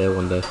want to get there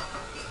one day.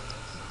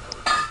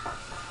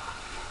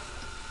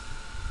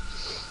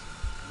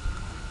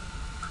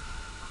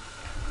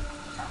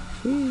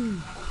 Whee.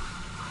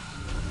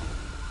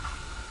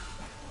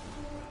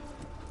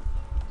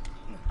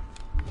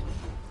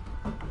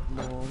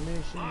 More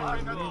mission.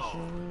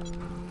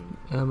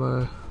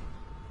 Ammo.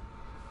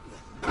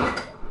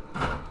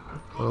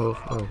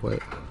 Oh,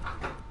 wait.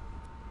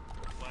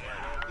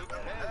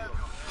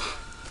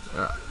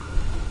 Ah.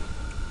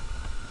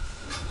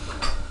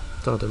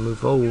 Time to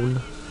move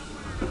on.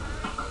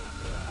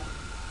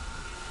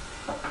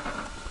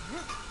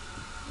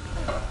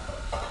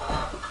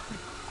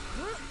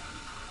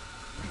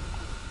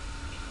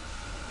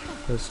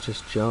 Let's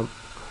just jump.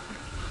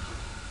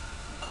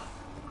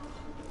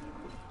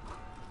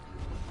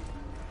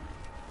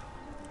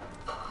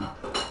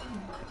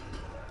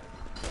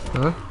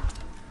 Huh?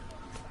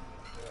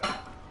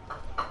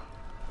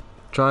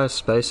 Try a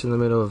space in the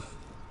middle of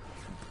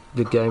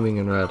the gaming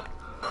and rad.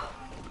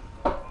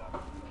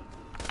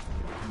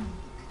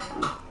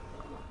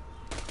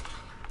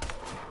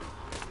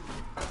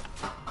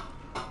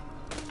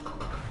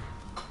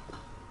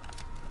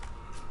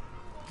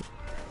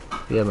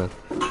 Yeah, man.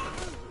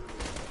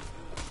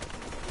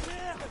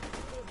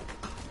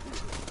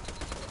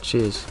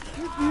 Cheers.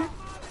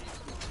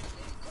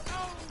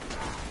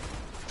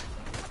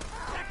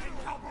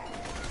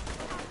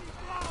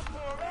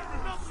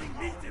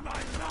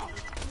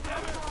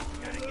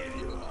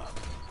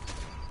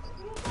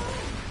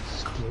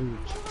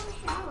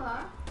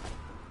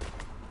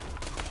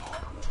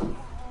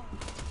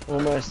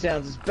 Almost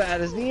sounds as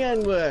bad as the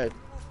N-word.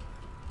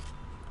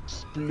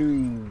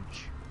 Splooge.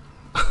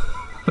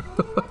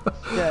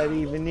 That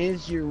even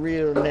is your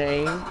real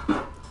name.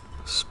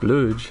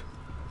 Splooge?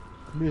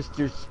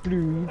 Mr.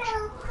 Splooge.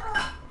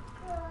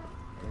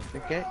 Don't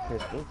forget,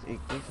 crystals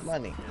equals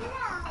money.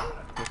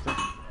 Crystals,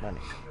 money.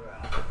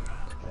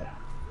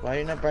 Why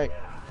you not break?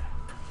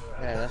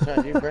 Yeah, that's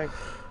right, you break.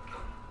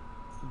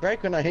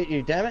 Break when I hit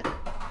you, damn it.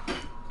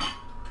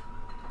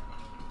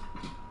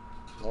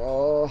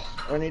 Oh,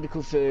 I need to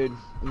cook food.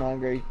 I'm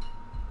hungry.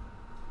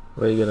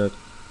 Are you gonna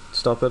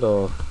stop it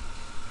or?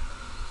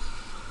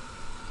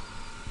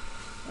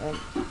 Oh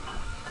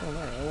man,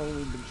 how long have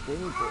we been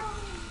streaming for?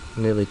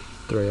 Nearly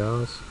 3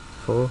 hours?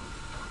 4?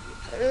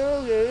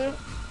 Hell yeah!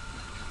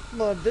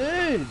 My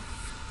dude!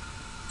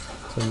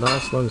 It's a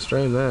nice long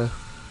stream there.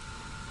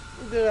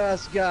 Look at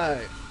us go!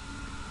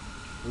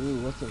 Ooh,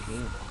 what's in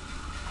here?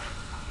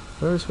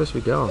 Where are we supposed to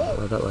be going? Oh,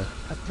 oh, that way.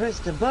 I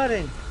pressed the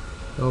button!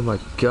 Oh my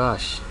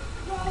gosh.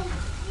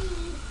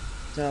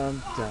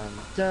 Dum dum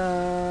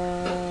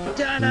dum!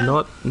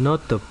 Dun-dum.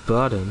 Not the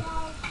button.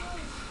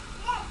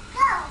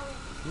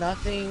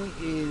 Nothing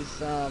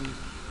is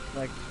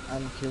like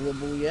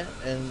unkillable yet,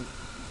 and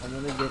I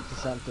want to get to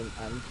something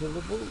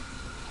unkillable.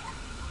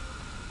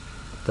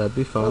 That'd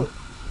be fun. Oh,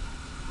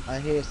 I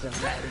hear some.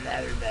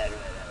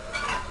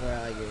 Where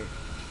are you?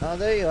 Oh,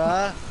 there you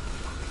are.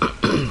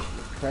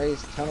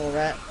 Crazed tunnel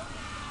rat.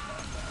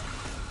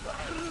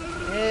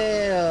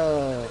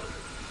 Ew!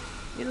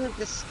 You look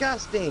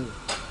disgusting.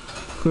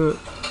 I'm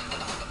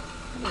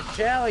gonna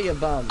shower you,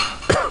 bum.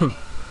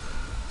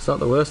 It's not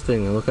the worst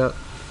thing to look at.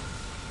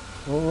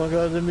 Oh my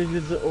god, the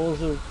midgets are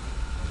awesome.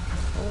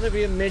 I want to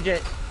be a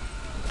midget.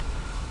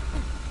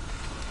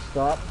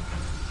 Stop.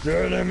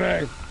 Shooting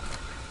me.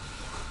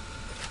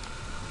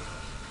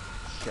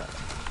 Shut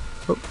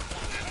up. Oh.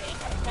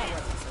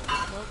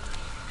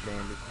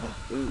 Bandit.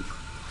 Ooh.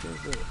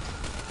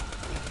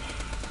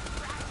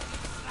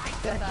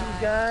 Thank you,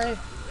 guy.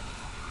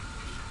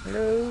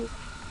 Hello.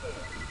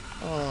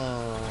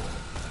 Oh.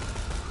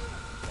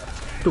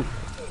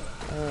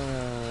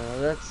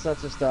 that's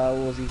such a Star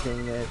Warsy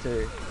thing there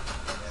too.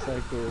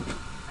 So cool.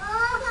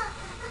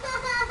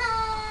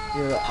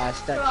 You know, ice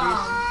statues.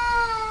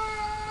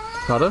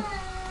 Pardon?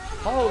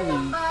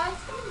 Holy!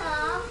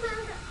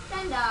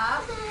 Stand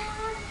up.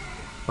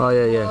 Oh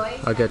yeah.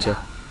 I get you.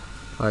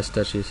 Ice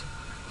statues.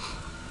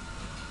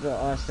 The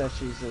ice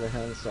statues of the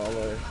Han Solo.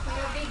 You're a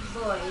big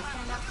boy.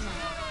 Stand up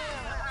now.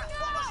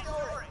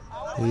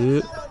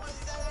 Yeah.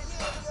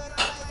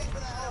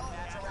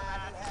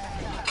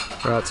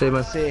 Right, see you,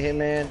 man. See you,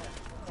 man.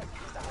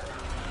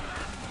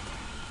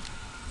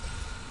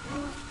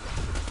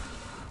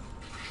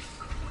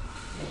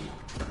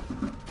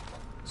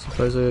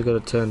 Suppose I gotta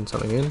turn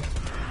something in.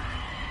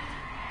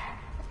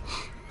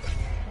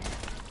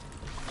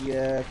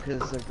 Yeah,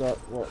 because I've got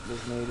what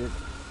was needed.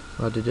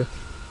 Oh, did you?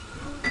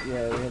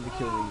 Yeah, we had to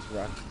kill these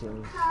rat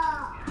things.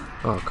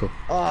 Oh, cool.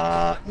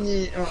 Oh,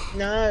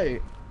 no!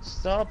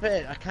 Stop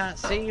it! I can't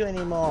see you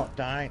anymore.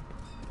 Don't.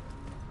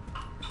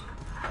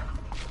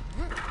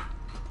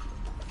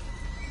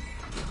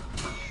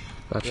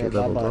 Battery Yeah,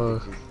 level bye-bye, low.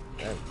 bitches.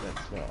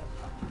 That's right.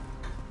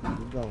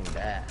 You're going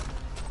bad.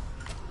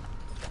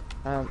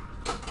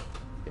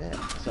 Yeah,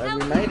 so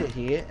we made it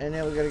here, and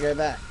now we've got to go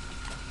back.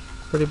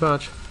 Pretty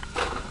much.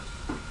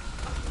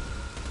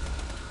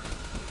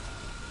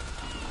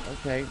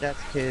 Okay,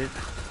 that's good.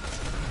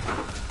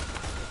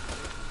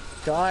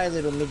 Die,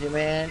 little midget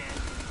man.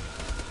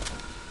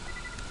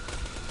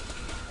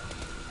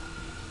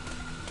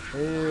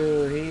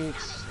 Ooh, he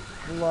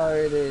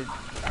exploded.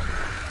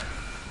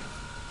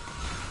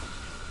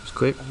 It's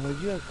quick. Oh,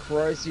 you're a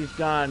corrosive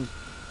gun.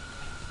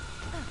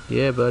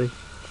 Yeah, buddy.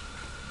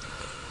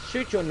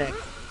 Shoot your neck.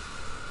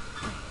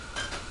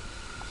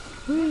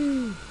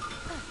 Whee!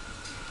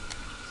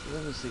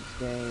 Level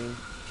 16.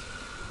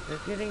 They're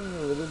getting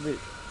a little bit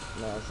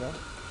nicer.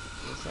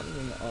 There's something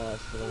in the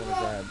ice that I want to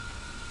grab.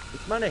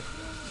 It's money.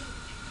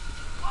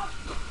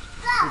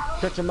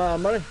 Got some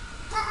money.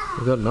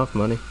 We've got enough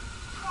money.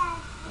 I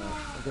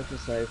got the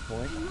save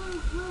point. I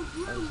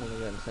just want to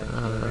go to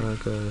sanctuary.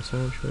 Go to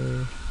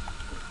sanctuary.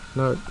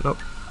 No, nope.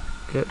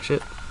 Get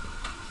shit.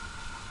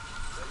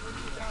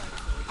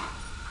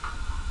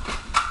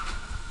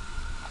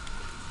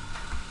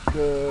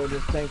 Go to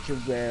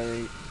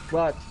sanctuary.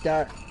 Right,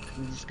 start.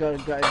 You just gotta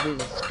go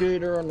visit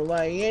Scooter on the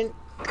way in.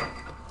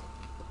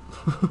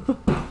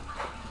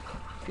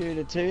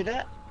 Scooter to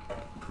that.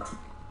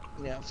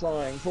 Now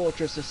flying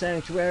Fortress of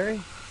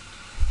Sanctuary.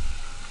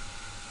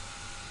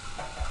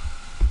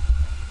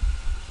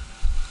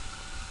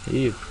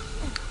 You.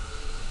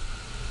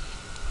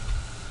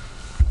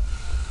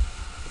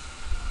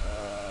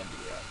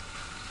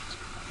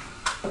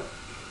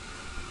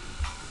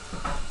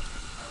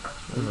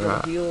 You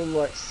gotta feel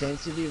like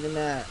sensitive in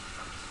that.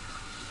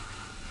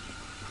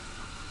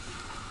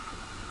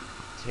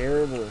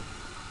 Terrible.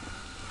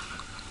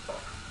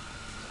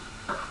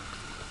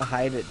 I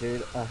hate it,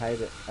 dude. I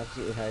hate it.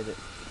 Absolutely hate it.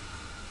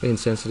 Being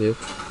sensitive.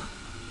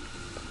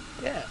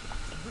 Yeah.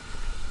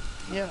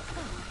 Yeah.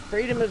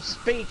 Freedom of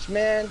speech,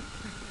 man.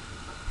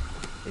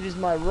 It is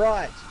my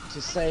right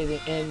to say the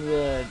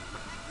N-word.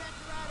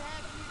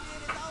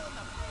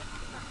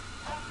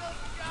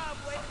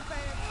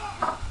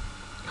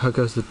 How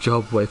goes the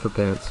job, wafer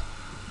pants?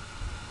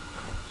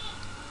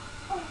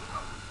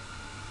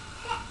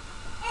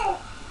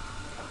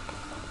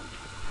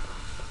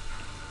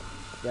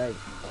 Yay,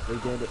 we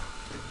did it.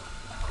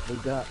 We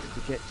got to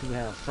get to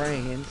our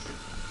friends.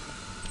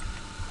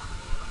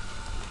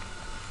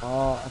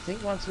 Oh, I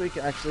think once we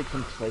can actually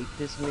complete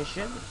this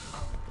mission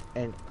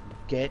and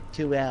get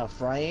to our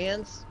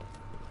friends,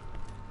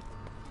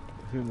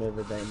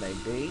 whomever they may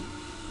be,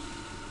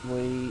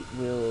 we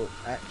will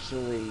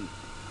actually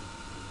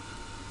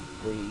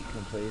be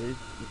completed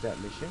with that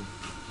mission.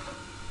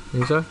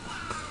 Think so?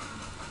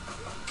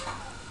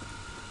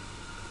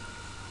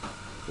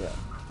 Yeah.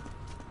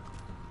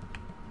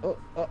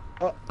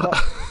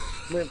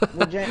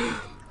 We're jam-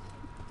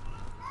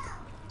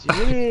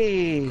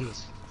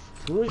 Jeez.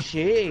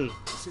 Pushy.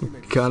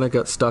 Kinda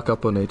got stuck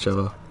up on each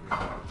other.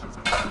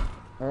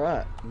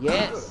 Alright.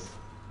 Yes.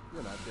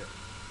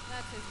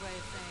 That's his way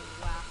of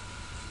saying wow.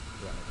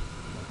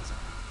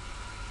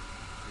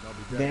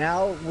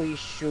 Now we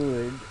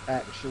should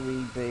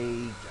actually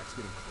be,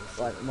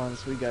 like,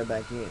 once we go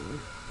back in,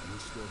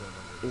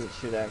 it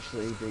should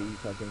actually be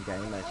fucking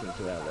game matching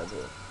to our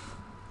level.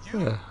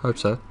 Yeah, hope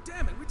so.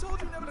 Damn it, we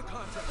told you never to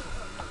contact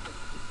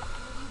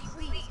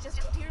Please, just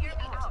hear me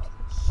out.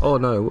 Oh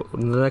no,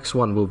 the next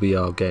one will be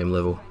our game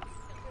level. Hey,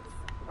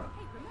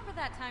 remember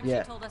that time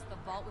Yeah. she told us the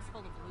vault was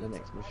full of The loot?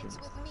 next mission. It's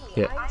with me.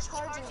 Yeah. I'm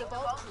charging the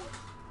vault key.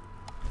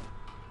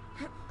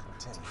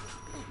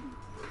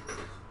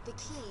 The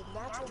key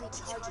naturally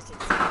charges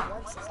itself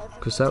once every...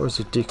 Because that was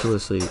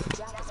ridiculously...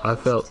 I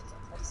felt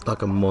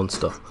like a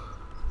monster.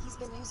 He's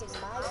been using my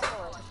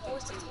power to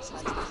force it to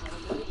charge the key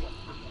with iridium.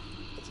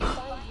 If you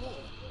find me,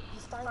 you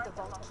find the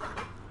vault key.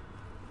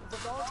 The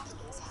vault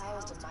key is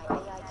housed in my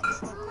AI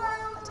control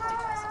core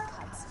atop present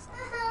cuts. It's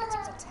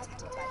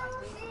protected by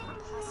 3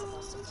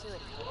 impassable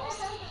security layers.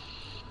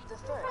 The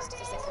first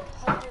is a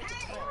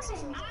competitor current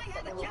field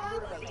that will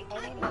obliterate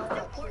any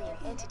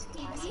non-Valkyrian entity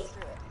passing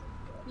through it.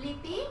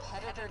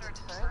 Predator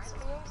deterrence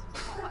field?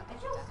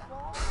 Death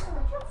wall?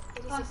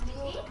 It is a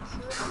field of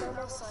pure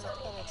thermosonic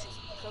energy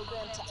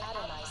programmed to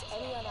atomize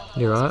any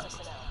You unauthorized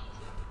right?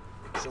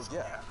 personnel. So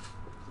yeah,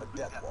 a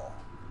death wall.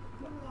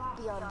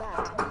 Beyond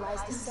that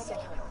lies the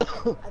second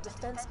hurdle, a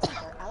defense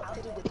bunker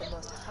outfitted with the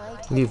most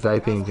high-tech You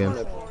vaping again.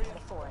 training can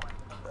afford.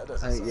 That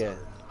doesn't sound Yeah.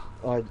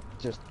 I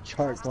just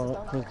choked on it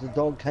because the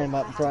dog came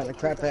up and frightened the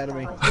crap out of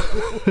me. A door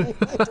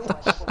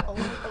that will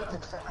only open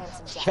for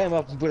Handsome Jack. Came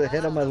up and put a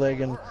head on my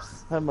leg and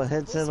had my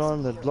headset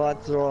on, the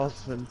lights are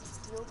off, and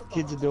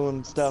kids are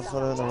doing stuff. I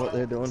don't know what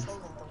they're doing.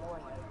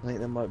 I think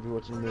they might be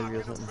watching a movie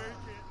or something. Do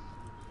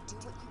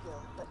what you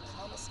will, but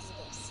promise me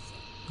this.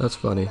 That's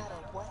funny. No matter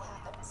what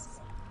happens,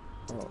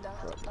 do not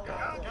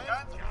allow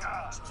Lilith to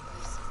touch you.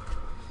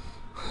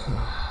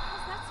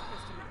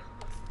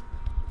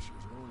 She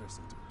was an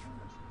innocent dude.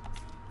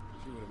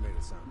 She would have made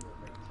it sound more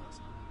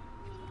possible.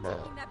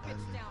 Knocking that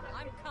bitch down.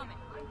 I'm coming.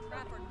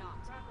 Trap or not.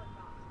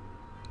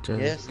 Jen,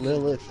 Yes,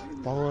 Lilith,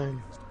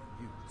 fine.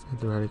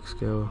 erratic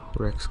skill,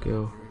 rec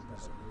skill.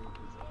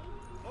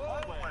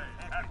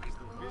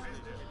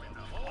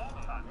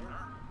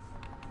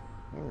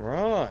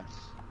 Alright.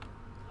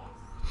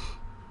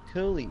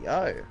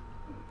 Coolio.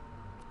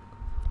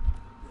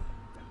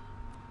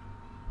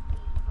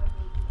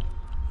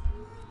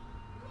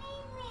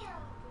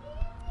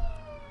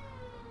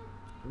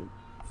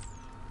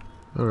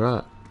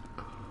 Alright.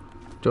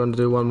 Do you want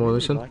to do one more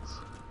mission? It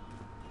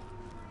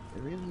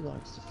really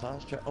likes to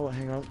fast track. Oh,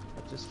 hang on.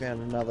 I just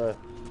found another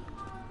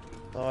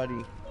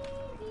sidey.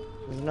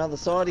 There's another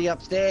sidey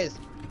upstairs.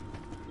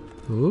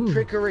 Ooh.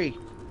 Trickery.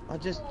 I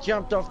just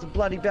jumped off the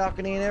bloody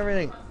balcony and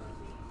everything.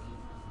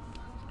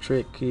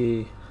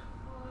 Tricky.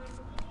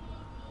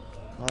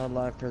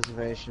 Wildlife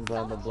preservation,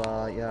 blah blah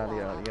blah, yada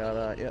yada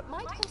yada. Yep.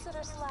 Might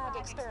consider slag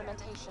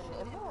experimentation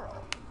immoral.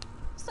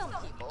 Some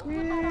people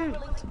would not be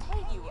willing to pay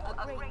you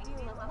a great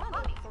deal of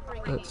money for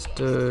bringing Let's me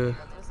do.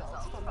 excellent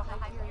results from the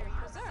Hyperion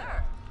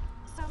Preserve.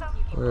 Some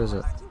people Where is it?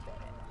 are stupid.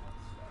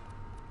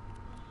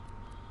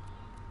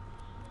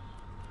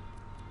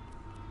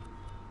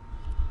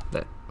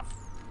 There.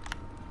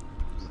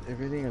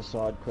 Everything a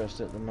side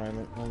quest at the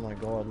moment. Oh my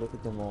god, look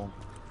at them all.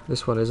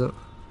 This one isn't.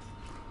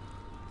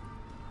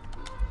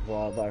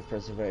 Wildlife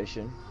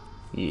preservation.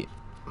 Yeah.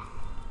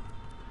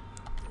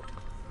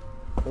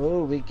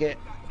 Oh, we get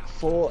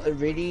 4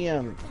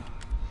 iridium.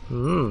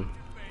 Hmm.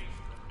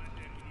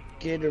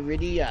 Get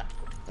iridia.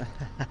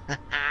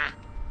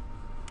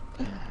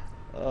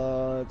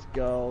 Oh, it's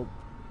gold.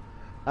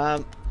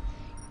 I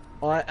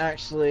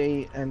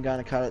actually am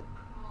going to cut it.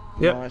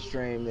 Yep. My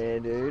stream there,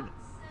 dude.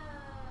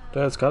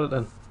 Let's cut it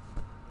then.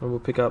 And we'll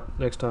pick up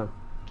next time.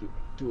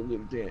 Do a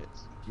little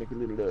dance. Make a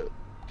little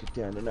get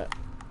down to that.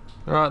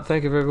 Alright,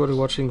 thank you for everybody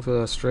watching for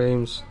our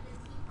streams.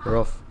 We're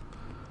off.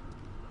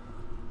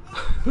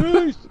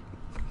 Peace.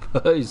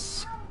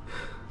 Peace.